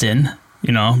 testing,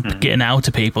 getting out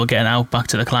to people, getting out back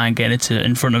to the client, getting it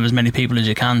in front of as many people as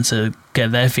you can to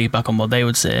get their feedback on what they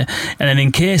would say. And then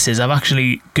in cases, I've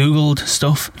actually Googled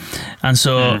stuff. And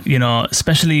so,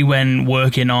 especially when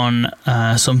working on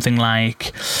something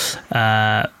like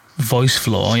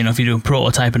VoiceFlow, if you're doing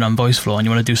prototyping on VoiceFlow and you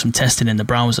want to do some testing in the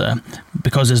browser,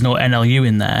 because there's no NLU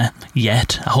in there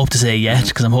yet, I hope to say yet,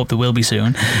 because I hope there will be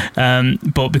soon,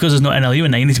 but because there's no NLU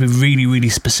in there, you need to be really, really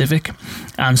specific.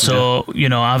 And so,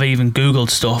 I've even Googled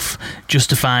stuff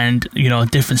just to find,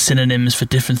 different synonyms for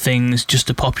different things, just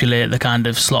to populate the kind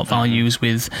of slot values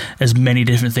with as many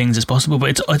different things as possible.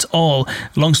 But it's all,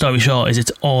 long story short, is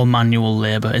it's all manual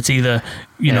labor. It's either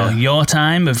your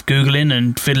time of Googling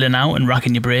and fiddling out and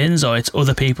racking your brains, or it's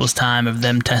other people's time of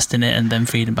them testing it and then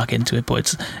feeding back into it.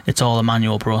 But it's all a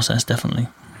manual process, definitely.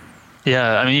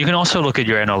 Yeah, I mean, you can also look at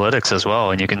your analytics as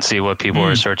well, and you can see what people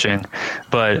are searching.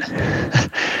 But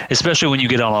especially when you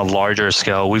get on a larger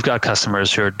scale, we've got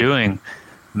customers who are doing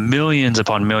millions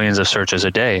upon millions of searches a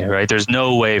day, right? There's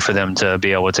no way for them to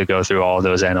be able to go through all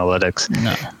those analytics.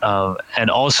 No.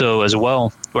 And also as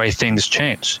well, right, things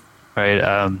change,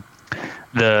 right?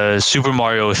 The Super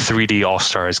Mario 3D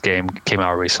All-Stars game came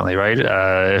out recently, right?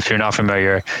 If you're not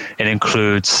familiar, it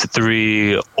includes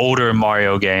 3 older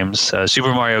Mario games,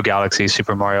 Super Mario Galaxy,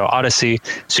 Super Mario Odyssey,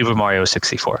 Super Mario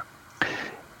 64.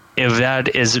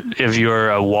 If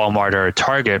you're a Walmart or a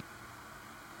Target,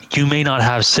 you may not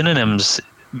have synonyms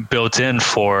built in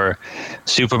for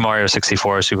Super Mario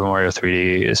 64, Super Mario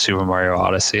 3D, Super Mario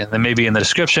Odyssey. And they may be in the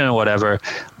description or whatever,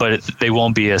 but they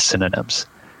won't be as synonyms.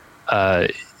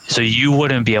 So you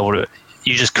wouldn't be able to,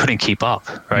 you just couldn't keep up,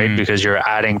 right? Because you're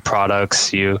adding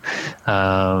products, you're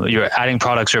adding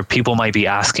products where people might be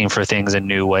asking for things in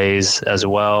new ways as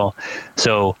well.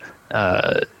 So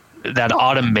that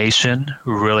automation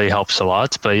really helps a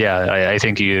lot. But yeah, I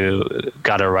think you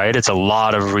got it right. It's a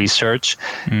lot of research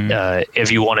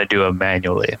if you want to do it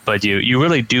manually. But you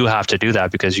really do have to do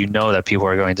that because you know that people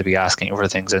are going to be asking for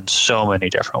things in so many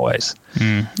different ways.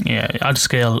 Yeah, I'd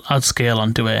scale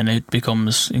onto it, and it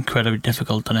becomes incredibly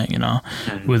difficult, doesn't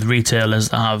it? With retailers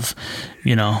that have,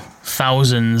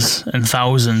 thousands and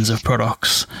thousands of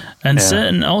products, and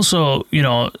certain also,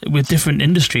 with different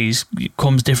industries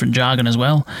comes different jargon as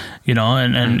well,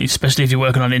 and especially if you're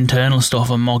working on internal stuff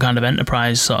and more kind of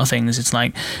enterprise sort of things, it's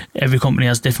like every company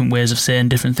has different ways of saying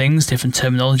different things, different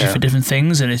terminology for different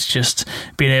things, and it's just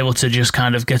being able to just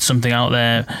kind of get something out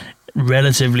there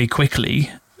relatively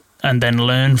quickly and then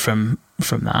learn from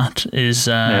that is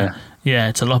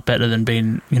it's a lot better than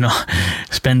being,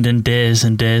 spending days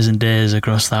and days and days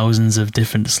across thousands of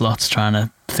different slots trying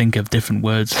to think of different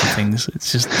words for things.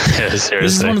 It's just this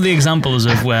is one of the examples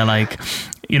of where, like,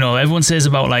 everyone says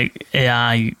about like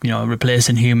AI,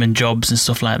 replacing human jobs and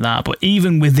stuff like that. But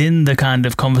even within the kind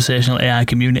of conversational AI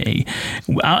community,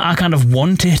 I kind of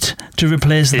want it to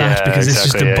replace that because it's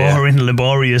just a boring,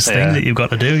 laborious thing that you've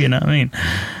got to do. You know what I mean?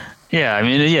 Yeah, I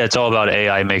mean, it's all about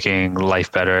AI making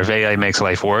life better. If AI makes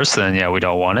life worse, then we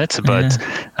don't want it. But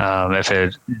if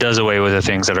it does away with the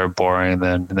things that are boring,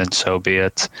 then so be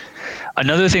it.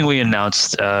 Another thing we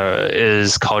announced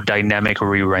is called dynamic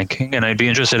re-ranking, and I'd be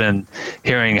interested in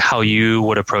hearing how you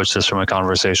would approach this from a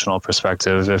conversational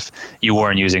perspective if you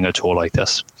weren't using a tool like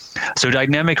this. So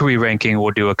dynamic re-ranking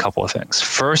will do a couple of things.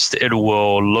 First, it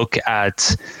will look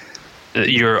at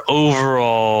your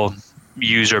overall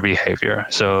user behavior,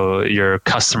 so your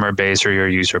customer base or your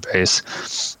user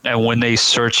base, and when they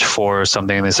search for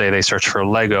something, they say they search for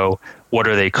Lego, what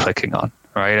are they clicking on,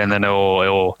 right? And then it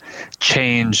will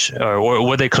change, or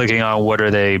what are they clicking on, what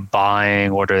are they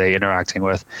buying, what are they interacting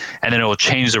with, and then it will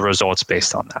change the results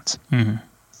based on that.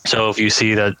 So if you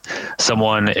see that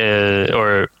someone is,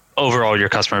 or overall your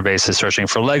customer base is searching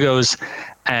for Legos,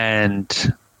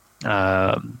 and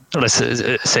let's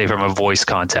say from a voice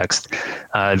context,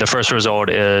 the first result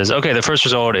is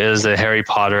the Harry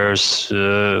Potter's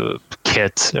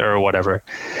kit or whatever,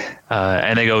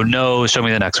 and they go, no, show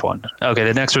me the next one. Okay,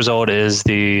 the next result is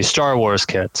the Star Wars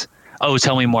kit. Oh,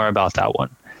 tell me more about that one.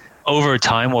 Over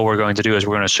time, what we're going to do is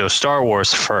we're going to show Star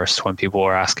Wars first when people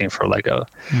are asking for Lego.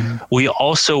 We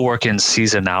also work in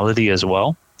seasonality as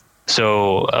well.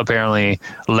 So apparently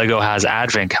Lego has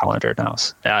advent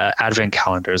calendars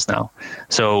now.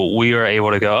 So we are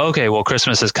able to go, okay, well,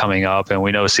 Christmas is coming up and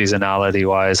we know seasonality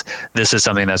wise, this is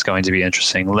something that's going to be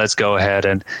interesting. Let's go ahead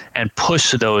and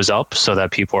push those up so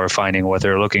that people are finding what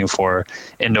they're looking for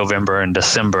in November and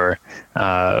December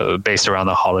based around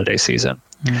the holiday season.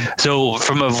 So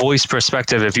from a voice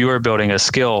perspective, if you were building a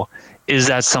skill, is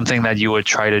that something that you would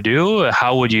try to do?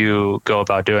 How would you go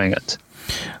about doing it?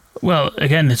 Well,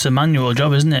 again, it's a manual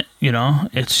job, isn't it?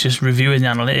 It's just reviewing the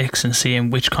analytics and seeing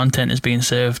which content is being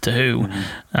served to who.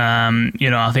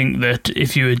 I think that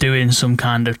if you were doing some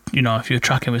kind of, if you're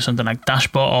tracking with something like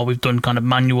Dashbot, or we've done kind of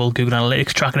manual Google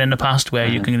Analytics tracking in the past where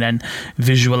you can then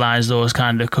visualize those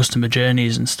kind of customer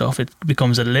journeys and stuff, it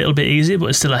becomes a little bit easier,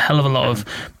 but it's still a hell of a lot of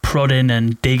prodding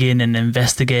and digging and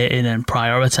investigating and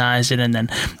prioritizing, and then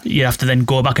you have to then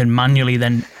go back and manually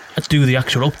then do the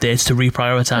actual updates to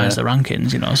reprioritize the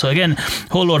rankings, So again,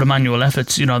 whole load of manual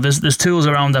efforts. There's tools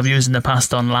around I've used in the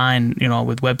past online,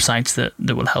 with websites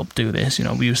that will help do this.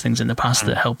 We use things in the past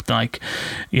that help, like,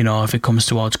 if it comes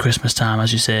towards Christmas time,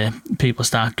 as you say, people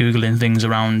start Googling things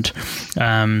around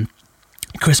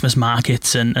Christmas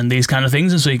markets and these kind of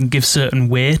things, and so you can give certain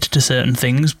weight to certain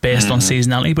things based on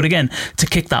seasonality. But again, to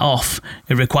kick that off,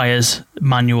 it requires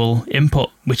manual input,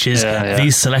 which is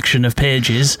these selection of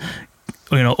pages,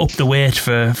 up the weight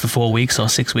for 4 weeks or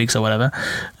 6 weeks or whatever.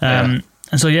 And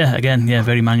so,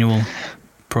 very manual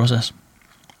process.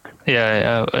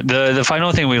 The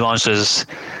final thing we launched is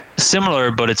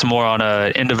similar, but it's more on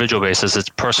an individual basis. It's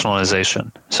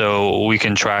personalization. So we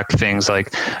can track things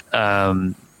like,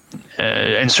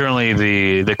 and certainly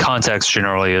the context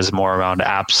generally is more around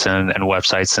apps and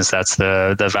websites, since that's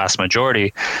the vast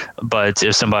majority. But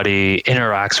if somebody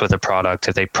interacts with a product,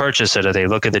 if they purchase it, if they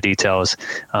look at the details,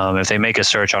 if they make a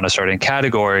search on a certain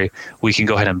category, we can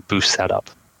go ahead and boost that up.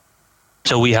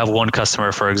 So we have one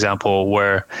customer, for example,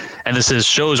 where, and this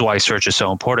shows why search is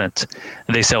so important,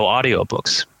 they sell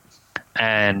audiobooks.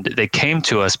 And they came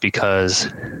to us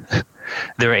because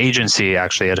their agency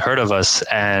actually had heard of us,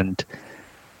 and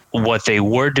what they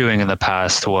were doing in the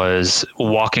past was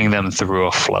walking them through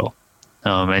a flow.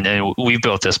 And we've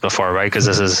built this before, right? Because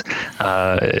this is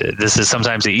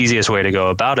sometimes the easiest way to go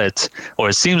about it, or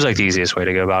it seems like the easiest way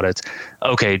to go about it.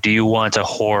 Okay, do you want a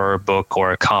horror book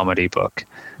or a comedy book?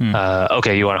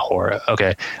 Okay, you want a horror.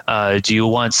 Okay. Do you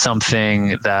want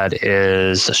something that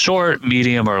is short,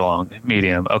 medium, or long?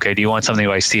 Medium. Okay. Do you want something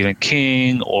like Stephen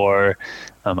King or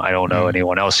I don't know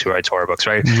anyone else who writes horror books,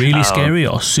 right? Really scary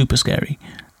or super scary?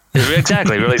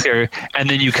 Exactly, really scary. And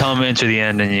then you come into the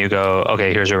end and you go,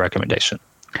 okay, here's your recommendation.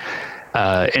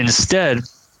 Instead,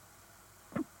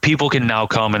 people can now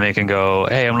come and they can go,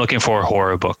 hey, I'm looking for a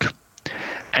horror book.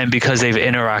 And because they've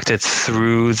interacted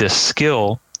through this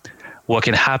skill, what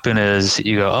can happen is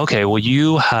you go, okay, well,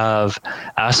 you have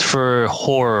asked for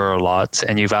horror a lot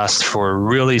and you've asked for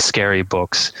really scary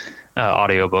books,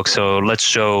 audiobooks. So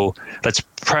let's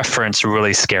preference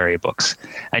really scary books.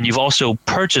 And you've also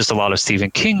purchased a lot of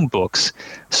Stephen King books.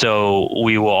 So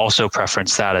we will also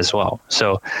preference that as well.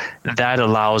 So that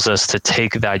allows us to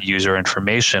take that user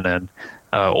information and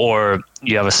or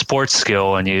you have a sports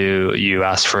skill and you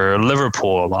ask for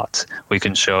Liverpool a lot. We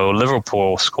can show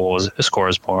Liverpool scores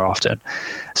more often.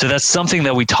 So that's something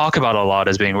that we talk about a lot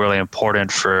as being really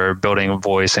important for building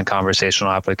voice and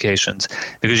conversational applications,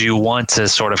 because you want to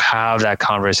sort of have that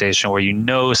conversation where you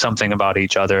know something about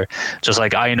each other. Just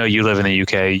like I know you live in the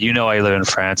UK, you know I live in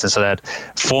France, and so that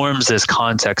forms this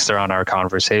context around our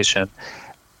conversation.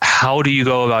 How do you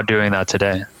go about doing that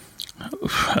today?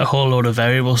 A whole load of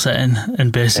variable setting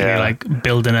and basically like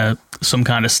building some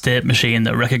kind of state machine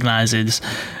that recognizes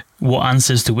what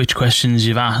answers to which questions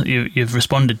you've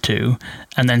responded to,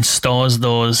 and then stores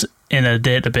those in a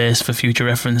database for future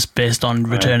reference based on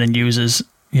returning users.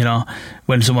 You know,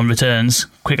 when someone returns,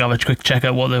 have a quick check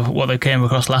at what they came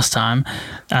across last time,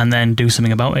 and then do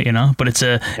something about it. You know, but this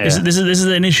is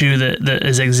an issue that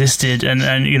has existed,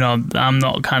 and you know, I'm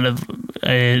not kind of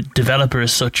a developer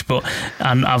as such, but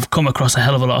I've come across a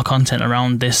hell of a lot of content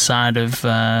around this side of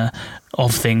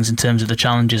things in terms of the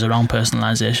challenges around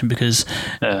personalization, because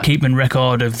keeping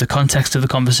record of the context of the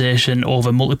conversation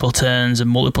over multiple turns and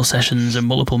multiple sessions and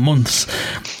multiple months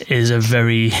is a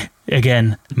very,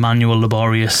 again, manual,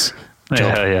 laborious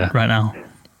job right now.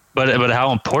 But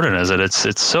how important is it?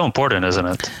 It's so important, isn't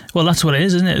it? Well, that's what it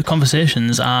is, isn't it?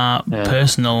 Conversations are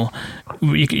personal.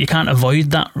 You can't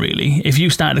avoid that, really. If you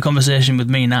started a conversation with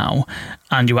me now,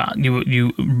 and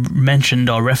you mentioned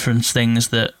or referenced things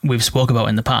that we've spoke about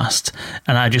in the past,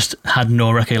 and I just had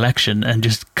no recollection and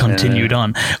just continued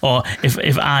on, or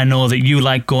if I know that you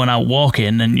like going out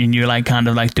walking and you like kind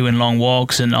of like doing long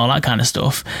walks and all that kind of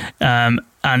stuff,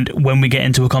 and when we get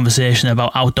into a conversation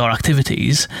about outdoor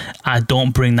activities, I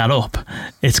don't bring that up.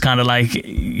 It's kind of like,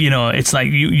 it's like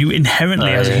you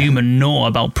inherently as a human know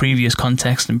about previous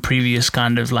context and previous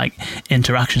kind of like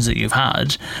interactions that you've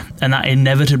had, and that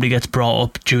inevitably gets brought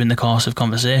up during the course of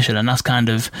conversation. And that's kind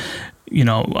of,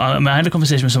 I had a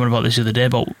conversation with someone about this the other day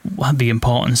about the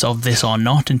importance of this or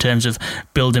not in terms of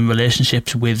building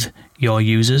relationships with your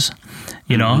users.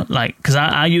 Like, because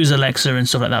I use Alexa and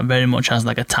stuff like that very much as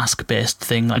like a task-based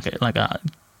thing, like a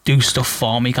do stuff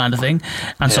for me kind of thing.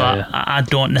 And so I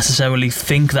don't necessarily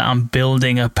think that I'm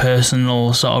building a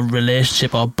personal sort of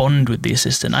relationship or bond with the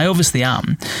assistant. I obviously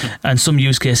am, and some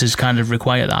use cases kind of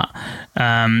require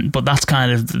that. But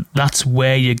that's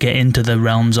where you get into the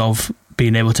realms of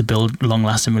being able to build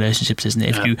long-lasting relationships, isn't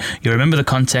it? If you remember the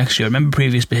context, you remember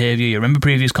previous behaviour, you remember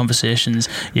previous conversations,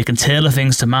 you can tailor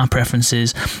things to my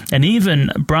preferences. And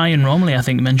even Brian Romley, I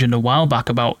think, mentioned a while back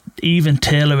about even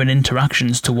tailoring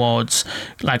interactions towards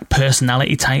like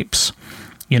personality types.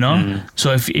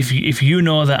 So if you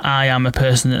know that I am a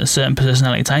certain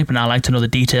personality type and I like to know the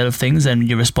detail of things, then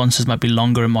your responses might be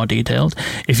longer and more detailed.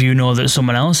 If you know that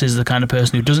someone else is the kind of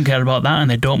person who doesn't care about that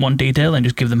and they don't want detail, then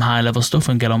just give them high level stuff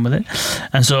and get on with it.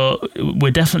 And so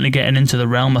we're definitely getting into the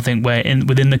realm, I think, where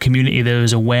within the community there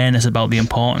is awareness about the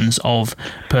importance of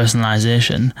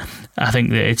personalization. I think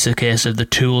that it's a case of the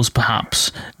tools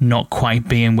perhaps not quite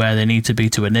being where they need to be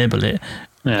to enable it.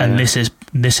 And this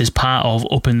is part of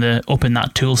upping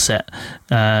that tool set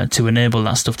to enable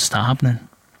that stuff to start happening.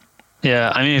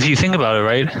 Yeah, I mean, if you think about it,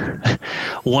 right,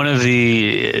 one of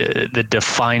the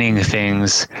defining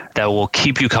things that will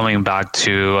keep you coming back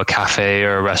to a cafe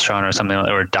or a restaurant or something,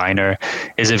 or a diner,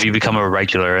 is if you become a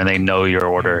regular and they know your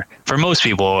order. For most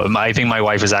people, I think my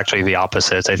wife is actually the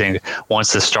opposite. I think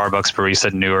once the Starbucks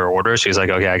barista knew her order, she's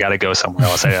like, okay, I got to go somewhere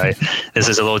else. This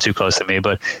is a little too close to me.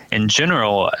 But in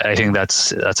general, I think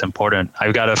that's important.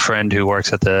 I've got a friend who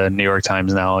works at the New York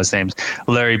Times now. His name's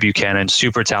Larry Buchanan,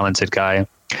 super talented guy.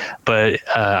 But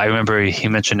I remember he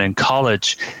mentioned in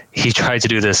college, he tried to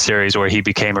do this series where he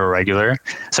became a regular.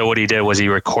 So what he did was he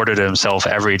recorded himself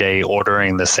every day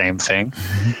ordering the same thing.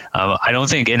 I don't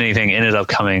think anything ended up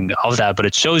coming of that, but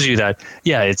it shows you that,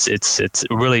 it's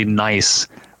really nice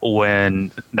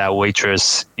when that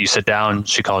waitress, you sit down,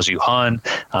 she calls you hon,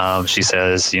 she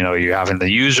says, you're having the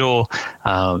usual.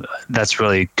 That's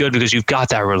really good because you've got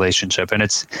that relationship. And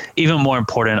it's even more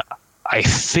important, I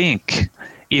think,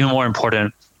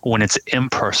 when it's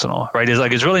impersonal, right?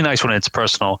 It's really nice when it's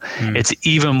personal. It's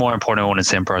even more important when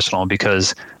it's impersonal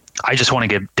because I just want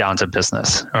to get down to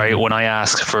business, right? When I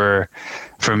ask for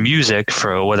music,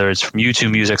 for whether it's from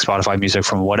YouTube Music, Spotify Music,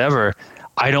 from whatever,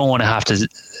 I don't want to have to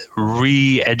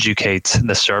re-educate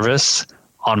the service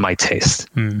on my taste.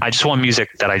 I just want music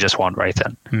that I just want right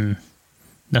then.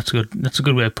 That's good. That's a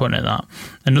good way of putting it. That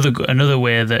another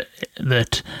way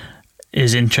that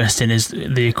is interesting is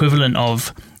the equivalent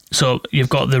of, so you've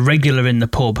got the regular in the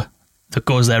pub that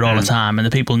goes there all the time and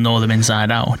the people know them inside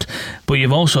out, but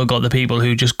you've also got the people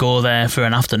who just go there for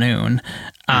an afternoon.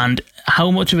 And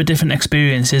how much of a different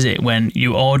experience is it when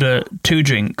you order 2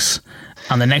 drinks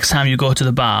and the next time you go to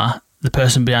the bar, the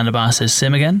person behind the bar says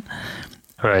same again?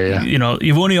 Right, yeah.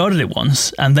 You've only ordered it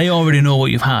once and they already know what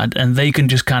you've had and they can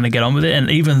just kind of get on with it. And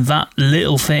even that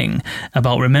little thing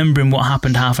about remembering what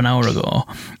happened half an hour ago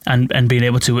and being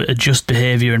able to adjust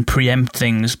behavior and preempt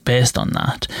things based on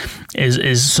that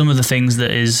is some of the things that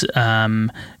is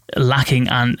lacking.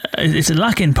 And it's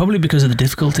lacking probably because of the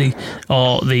difficulty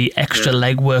or the extra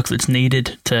legwork that's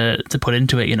needed to put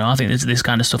into it. I think this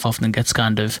kind of stuff often gets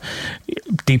kind of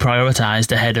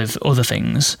deprioritized ahead of other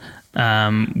things.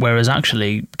 Whereas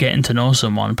actually getting to know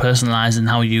someone, personalizing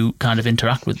how you kind of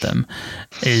interact with them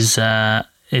is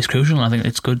crucial. I think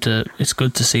it's good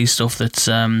to see stuff that's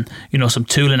some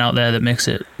tooling out there that makes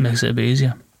it a bit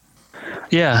easier.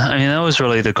 Yeah, I mean, that was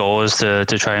really the goal, is to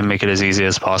try and make it as easy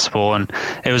as possible. And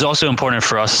it was also important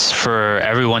for us, for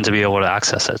everyone to be able to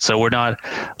access it. So we're not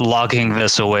logging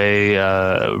this away,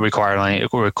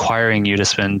 requiring you to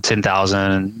spend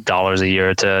 $10,000 a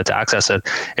year to access it.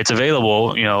 It's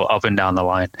available, up and down the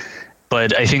line.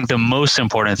 But I think the most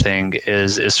important thing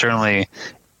is certainly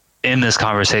in this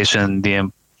conversation, the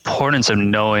importance of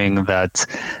knowing that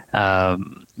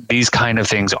these kind of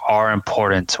things are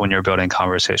important when you're building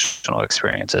conversational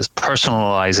experiences.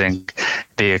 Personalizing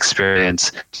the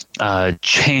experience,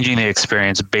 changing the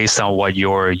experience based on what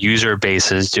your user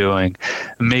base is doing,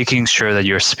 making sure that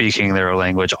you're speaking their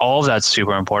language, all of that's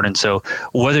super important. So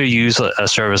whether you use a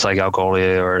service like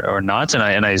Algolia or not,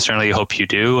 and I certainly hope you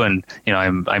do, and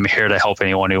I'm here to help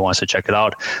anyone who wants to check it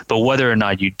out. But whether or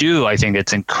not you do, I think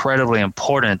it's incredibly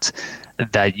important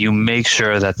that you make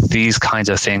sure that these kinds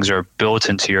of things are built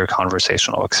into your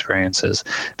conversational experiences,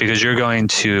 because you're going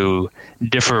to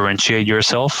differentiate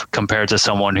yourself compared to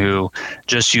someone who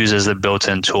just uses the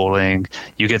built-in tooling.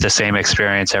 You get the same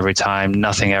experience every time.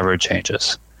 Nothing ever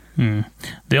changes.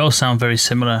 They all sound very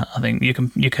similar. I think you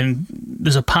can.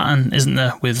 There's a pattern, isn't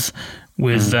there, with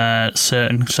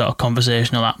certain sort of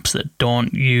conversational apps that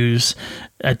don't use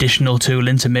additional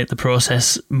tooling to make the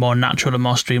process more natural and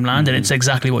more streamlined. And it's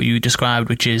exactly what you described,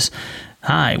 which is,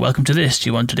 hi, welcome to this. Do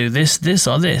you want to do this,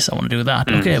 or this? I want to do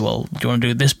that. Okay, well, do you want to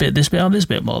do this bit, or this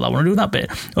bit? Well, I want to do that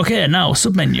bit. Okay, now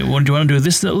submenu. Do you want to do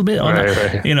this little bit or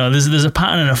that? Right. There's a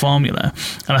pattern and a formula.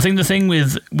 And I think the thing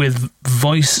with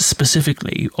voice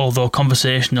specifically, although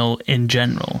conversational in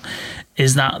general,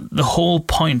 is that the whole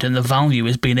point and the value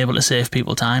is being able to save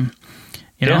people time.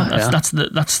 That's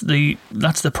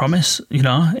the promise.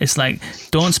 It's like,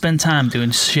 don't spend time doing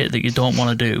shit that you don't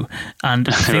want to do, and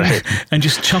and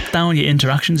just chop down your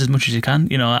interactions as much as you can.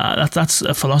 That's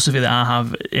a philosophy that I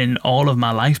have in all of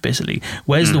my life. Basically,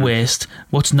 where's the waste?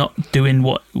 What's not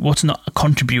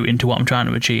contributing to what I'm trying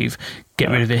to achieve? Get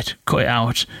rid of it. Cut it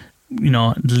out.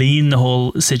 Lean the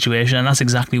whole situation, and that's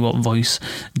exactly what voice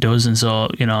does. And so,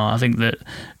 I think that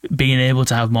being able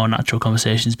to have more natural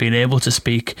conversations, being able to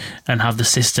speak and have the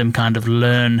system kind of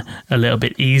learn a little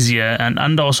bit easier,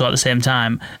 and also at the same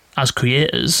time, as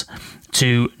creators,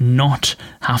 to not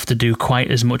have to do quite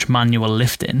as much manual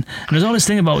lifting. And there's all this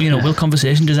thing about, will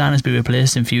conversation designers be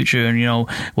replaced in future, and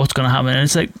what's going to happen? And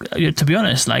it's like, to be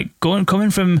honest, like coming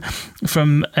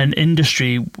from an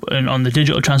industry and on the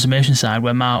digital transformation side,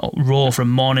 where my role from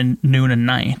morning, noon and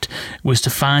night was to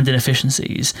find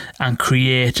inefficiencies and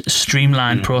create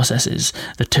streamlined processes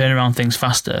that turn around things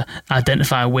faster,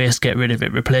 identify waste, get rid of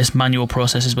it, replace manual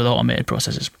processes with automated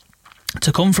processes.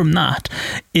 To come from that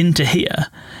into here,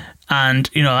 and,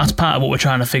 that's part of what we're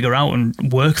trying to figure out and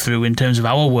work through in terms of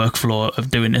our workflow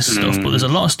of doing this stuff. But there's a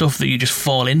lot of stuff that you just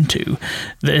fall into.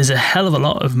 There's a hell of a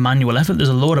lot of manual effort. There's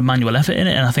a load of manual effort in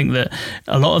it. And I think that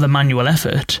a lot of the manual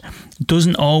effort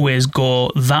doesn't always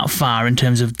go that far in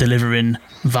terms of delivering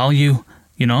value.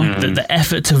 The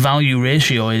effort to value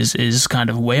ratio is kind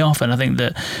of way off, and I think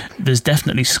that there's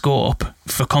definitely scope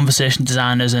for conversation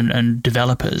designers and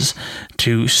developers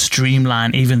to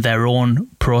streamline even their own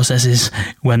processes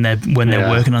when they're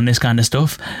working on this kind of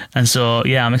stuff. And so,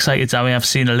 I'm excited. I've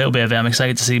seen a little bit of it. I'm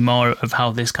excited to see more of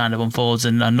how this kind of unfolds,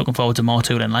 and I'm looking forward to more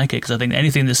tooling like it, because I think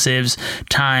anything that saves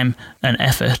time and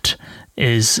effort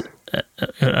is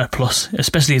a plus,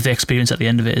 especially if the experience at the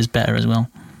end of it is better as well.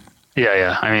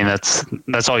 Yeah. I mean,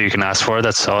 that's all you can ask for.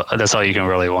 That's all you can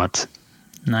really want.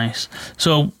 Nice.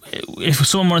 So if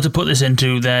someone wanted to put this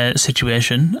into their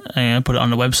situation, put it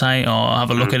on the website or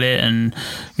have a look at it and,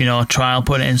 trial,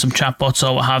 put it in some chatbots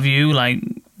or what have you, like,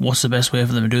 what's the best way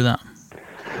for them to do that?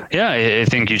 Yeah, I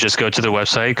think you just go to the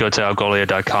website, go to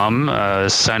algolia.com,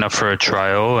 sign up for a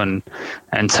trial and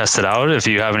test it out. If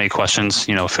you have any questions,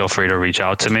 feel free to reach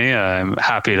out to me. I'm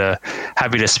happy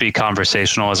to speak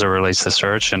conversational as it relates to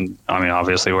search. And I mean,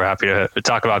 obviously we're happy to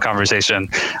talk about conversational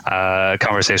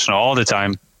all the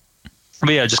time.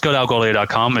 But yeah, just go to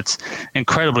algolia.com. It's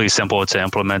incredibly simple to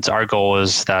implement. Our goal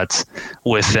is that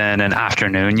within an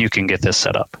afternoon, you can get this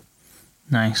set up.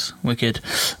 Nice, wicked.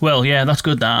 Well, yeah, that's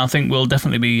good. That I think we'll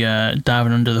definitely be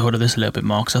diving under the hood of this a little bit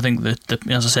more, because I think that,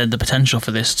 as I said, the potential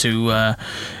for this to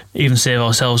even save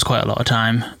ourselves quite a lot of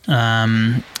time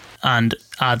and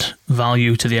add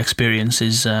value to the experience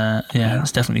is,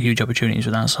 it's definitely huge opportunities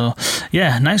with that. So,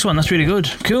 yeah, nice one. That's really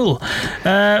good. Cool.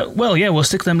 We'll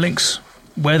stick them links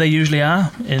where they usually are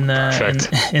in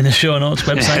the show notes,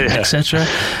 website, etc.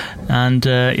 And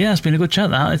it's been a good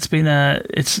chat. That it's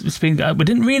been we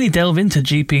didn't really delve into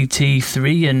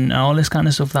GPT-3 and all this kind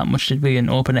of stuff that much, did we? And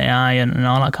OpenAI and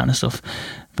all that kind of stuff.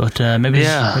 But maybe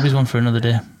it's one for another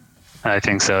day. I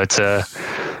think so. It's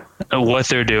what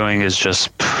they're doing is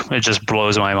just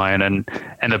blows my mind, and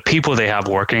the people they have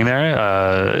working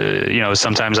there.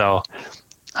 Sometimes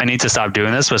I need to stop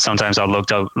doing this, but sometimes I'll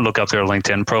look up their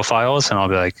LinkedIn profiles and I'll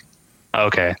be like,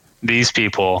 okay, these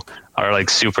people are like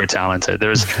super talented.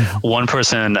 There's one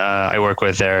person I work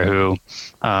with there who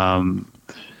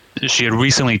she had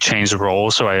recently changed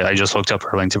roles. So I just looked up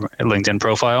her LinkedIn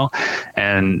profile,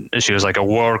 and she was like a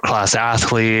world-class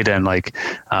athlete, and like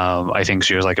I think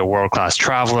she was like a world-class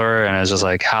traveler. And I was just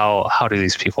like, how do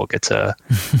these people get to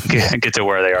get to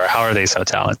where they are? How are they so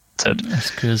talented?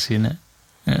 That's crazy, isn't it?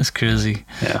 It's crazy.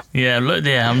 Yeah.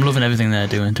 I'm loving everything they're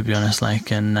doing, to be honest.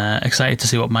 Like, and excited to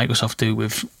see what Microsoft do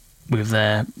with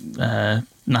their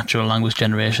natural language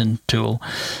generation tool.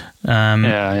 And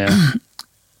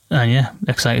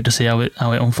excited to see how it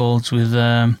unfolds with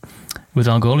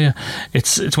Algolia.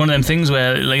 It's one of them things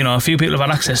where, like, you know, a few people have had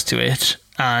access to it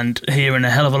and hearing a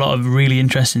hell of a lot of really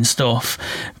interesting stuff.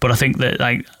 But I think that,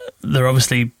 like, they're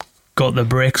obviously got the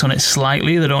brakes on it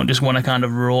slightly. They don't just want to kind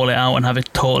of roll it out and have it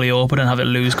totally open and have it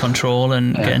lose control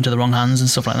and get into the wrong hands and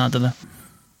stuff like that, do they?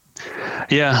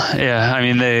 Yeah. I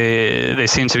mean, they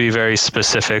seem to be very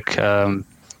specific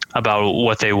about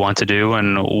what they want to do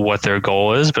and what their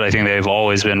goal is, but I think they've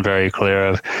always been very clear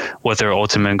of what their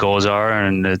ultimate goals are,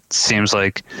 and it seems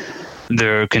like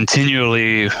they're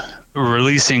continually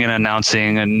releasing and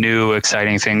announcing new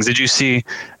exciting things. Did you see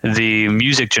the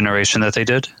music generation that they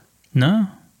did? No.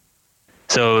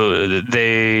 So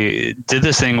they did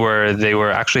this thing where they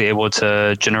were actually able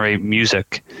to generate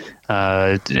music.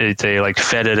 They like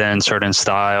fed it in certain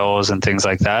styles and things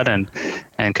like that, and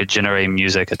could generate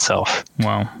music itself.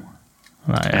 Wow.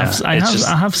 I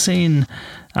have seen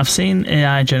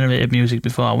AI generated music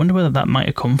before. I wonder whether that might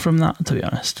have come from that, to be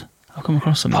honest. I've come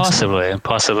across something.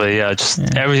 Possibly, yeah.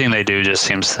 Everything they do just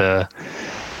seems to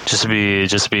just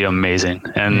be amazing.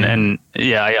 And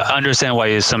yeah, I understand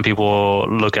why some people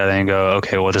look at it and go,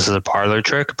 okay, well, this is a parlor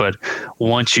trick, but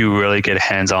once you really get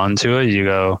hands on to it, you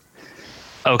go,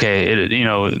 okay,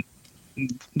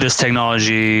 this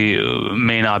technology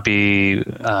may not be,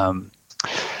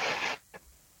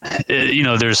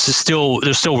 there's still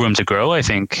room to grow, I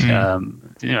think.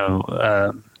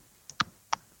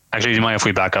 Actually, do you mind if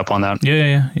we back up on that?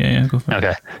 Yeah. Go for it.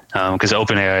 Okay. Because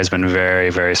OpenAI has been very,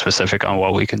 very specific on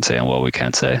what we can say and what we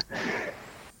can't say.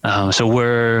 So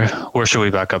where should we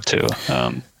back up to?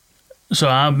 So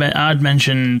I'd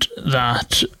mentioned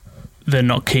that they're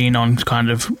not keen on kind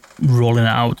of rolling it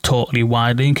out totally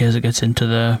widely in case it gets into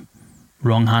the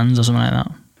wrong hands or something like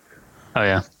that. Oh,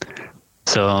 yeah.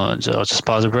 So I'll just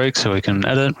pause a break so we can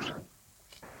edit.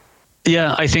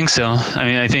 Yeah, I think so. I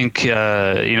mean, I think,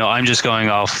 I'm just going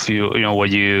off, what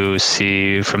you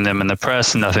see from them in the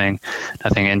press, nothing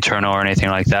internal or anything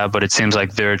like that. But it seems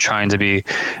like they're trying to be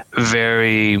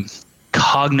very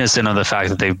cognizant of the fact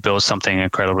that they've built something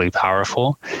incredibly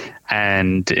powerful.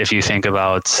 And if you think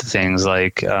about things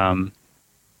like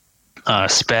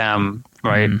spam,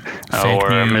 right?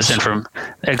 Or misinformation.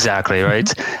 Exactly, right?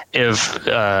 If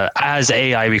as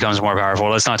AI becomes more powerful,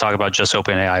 let's not talk about just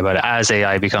OpenAI, but as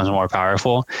AI becomes more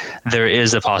powerful, there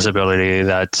is a possibility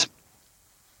that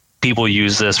people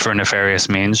use this for nefarious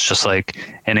means, just like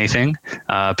anything.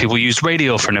 People use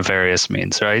radio for nefarious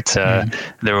means, right?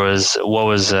 There was what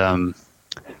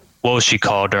was she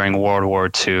called during World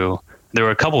War II? There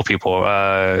were a couple people,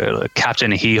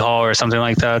 Captain Hee Haw or something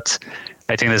like that.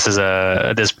 I think this is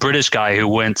this British guy who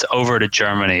went over to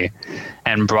Germany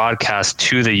and broadcast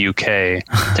to the UK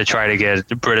to try to get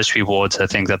British people to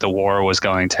think that the war was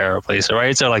going terribly. So,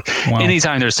 right. So like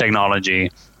anytime there's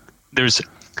technology, there's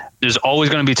always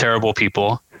going to be terrible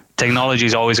people. Technology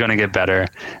is always going to get better.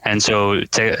 And so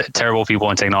terrible people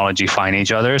and technology find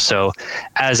each other. So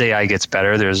as AI gets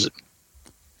better, there's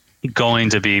going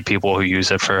to be people who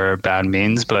use it for bad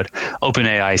means, but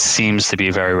OpenAI seems to be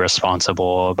very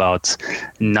responsible about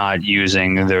not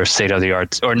using their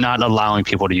state-of-the-art, or not allowing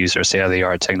people to use their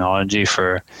state-of-the-art technology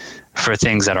for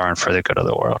things that aren't for the good of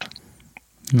the world.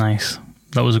 Nice.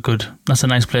 That's a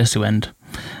nice place to end.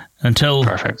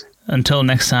 Perfect. Until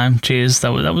next time, cheers.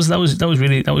 That was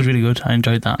really good. I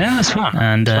enjoyed that. Yeah, that's fun.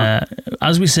 And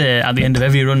as we say at the end of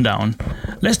every rundown,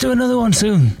 let's do another one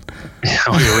soon.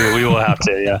 Yeah, we will have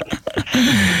to. Yeah.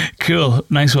 Cool.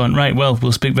 Nice one. Right. Well,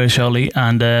 we'll speak very shortly.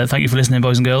 And thank you for listening,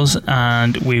 boys and girls.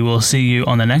 And we will see you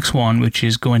on the next one, which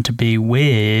is going to be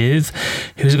with,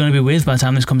 who's it going to be with by the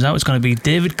time this comes out? It's going to be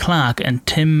David Clark and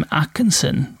Tim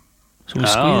Atkinson. So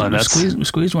we'll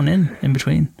squeeze one in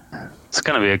between. It's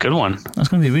going to be a good one. That's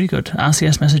going to be really good.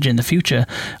 RCS messaging, the future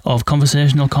of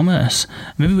conversational commerce.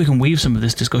 Maybe we can weave some of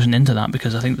this discussion into that,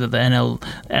 because I think that the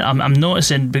I'm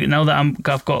noticing, now that I've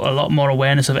got a lot more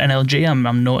awareness of NLG,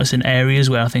 I'm noticing areas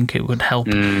where I think it would help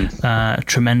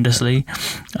tremendously.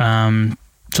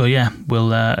 So yeah,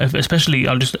 we'll especially,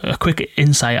 I'll just a quick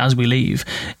insight as we leave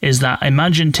is that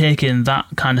imagine taking that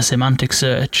kind of semantic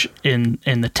search in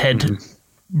the TED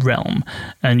realm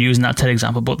and using that TED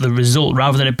example, but the result,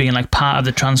 rather than it being like part of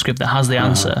the transcript that has the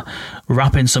answer,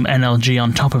 wrapping some NLG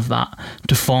on top of that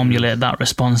to formulate that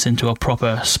response into a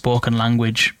proper spoken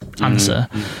language answer.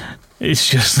 It's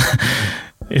just,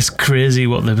 it's crazy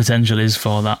what the potential is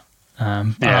for that.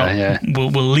 We'll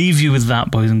leave you with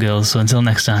that, boys and girls. So until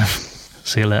next time,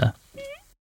 see you later.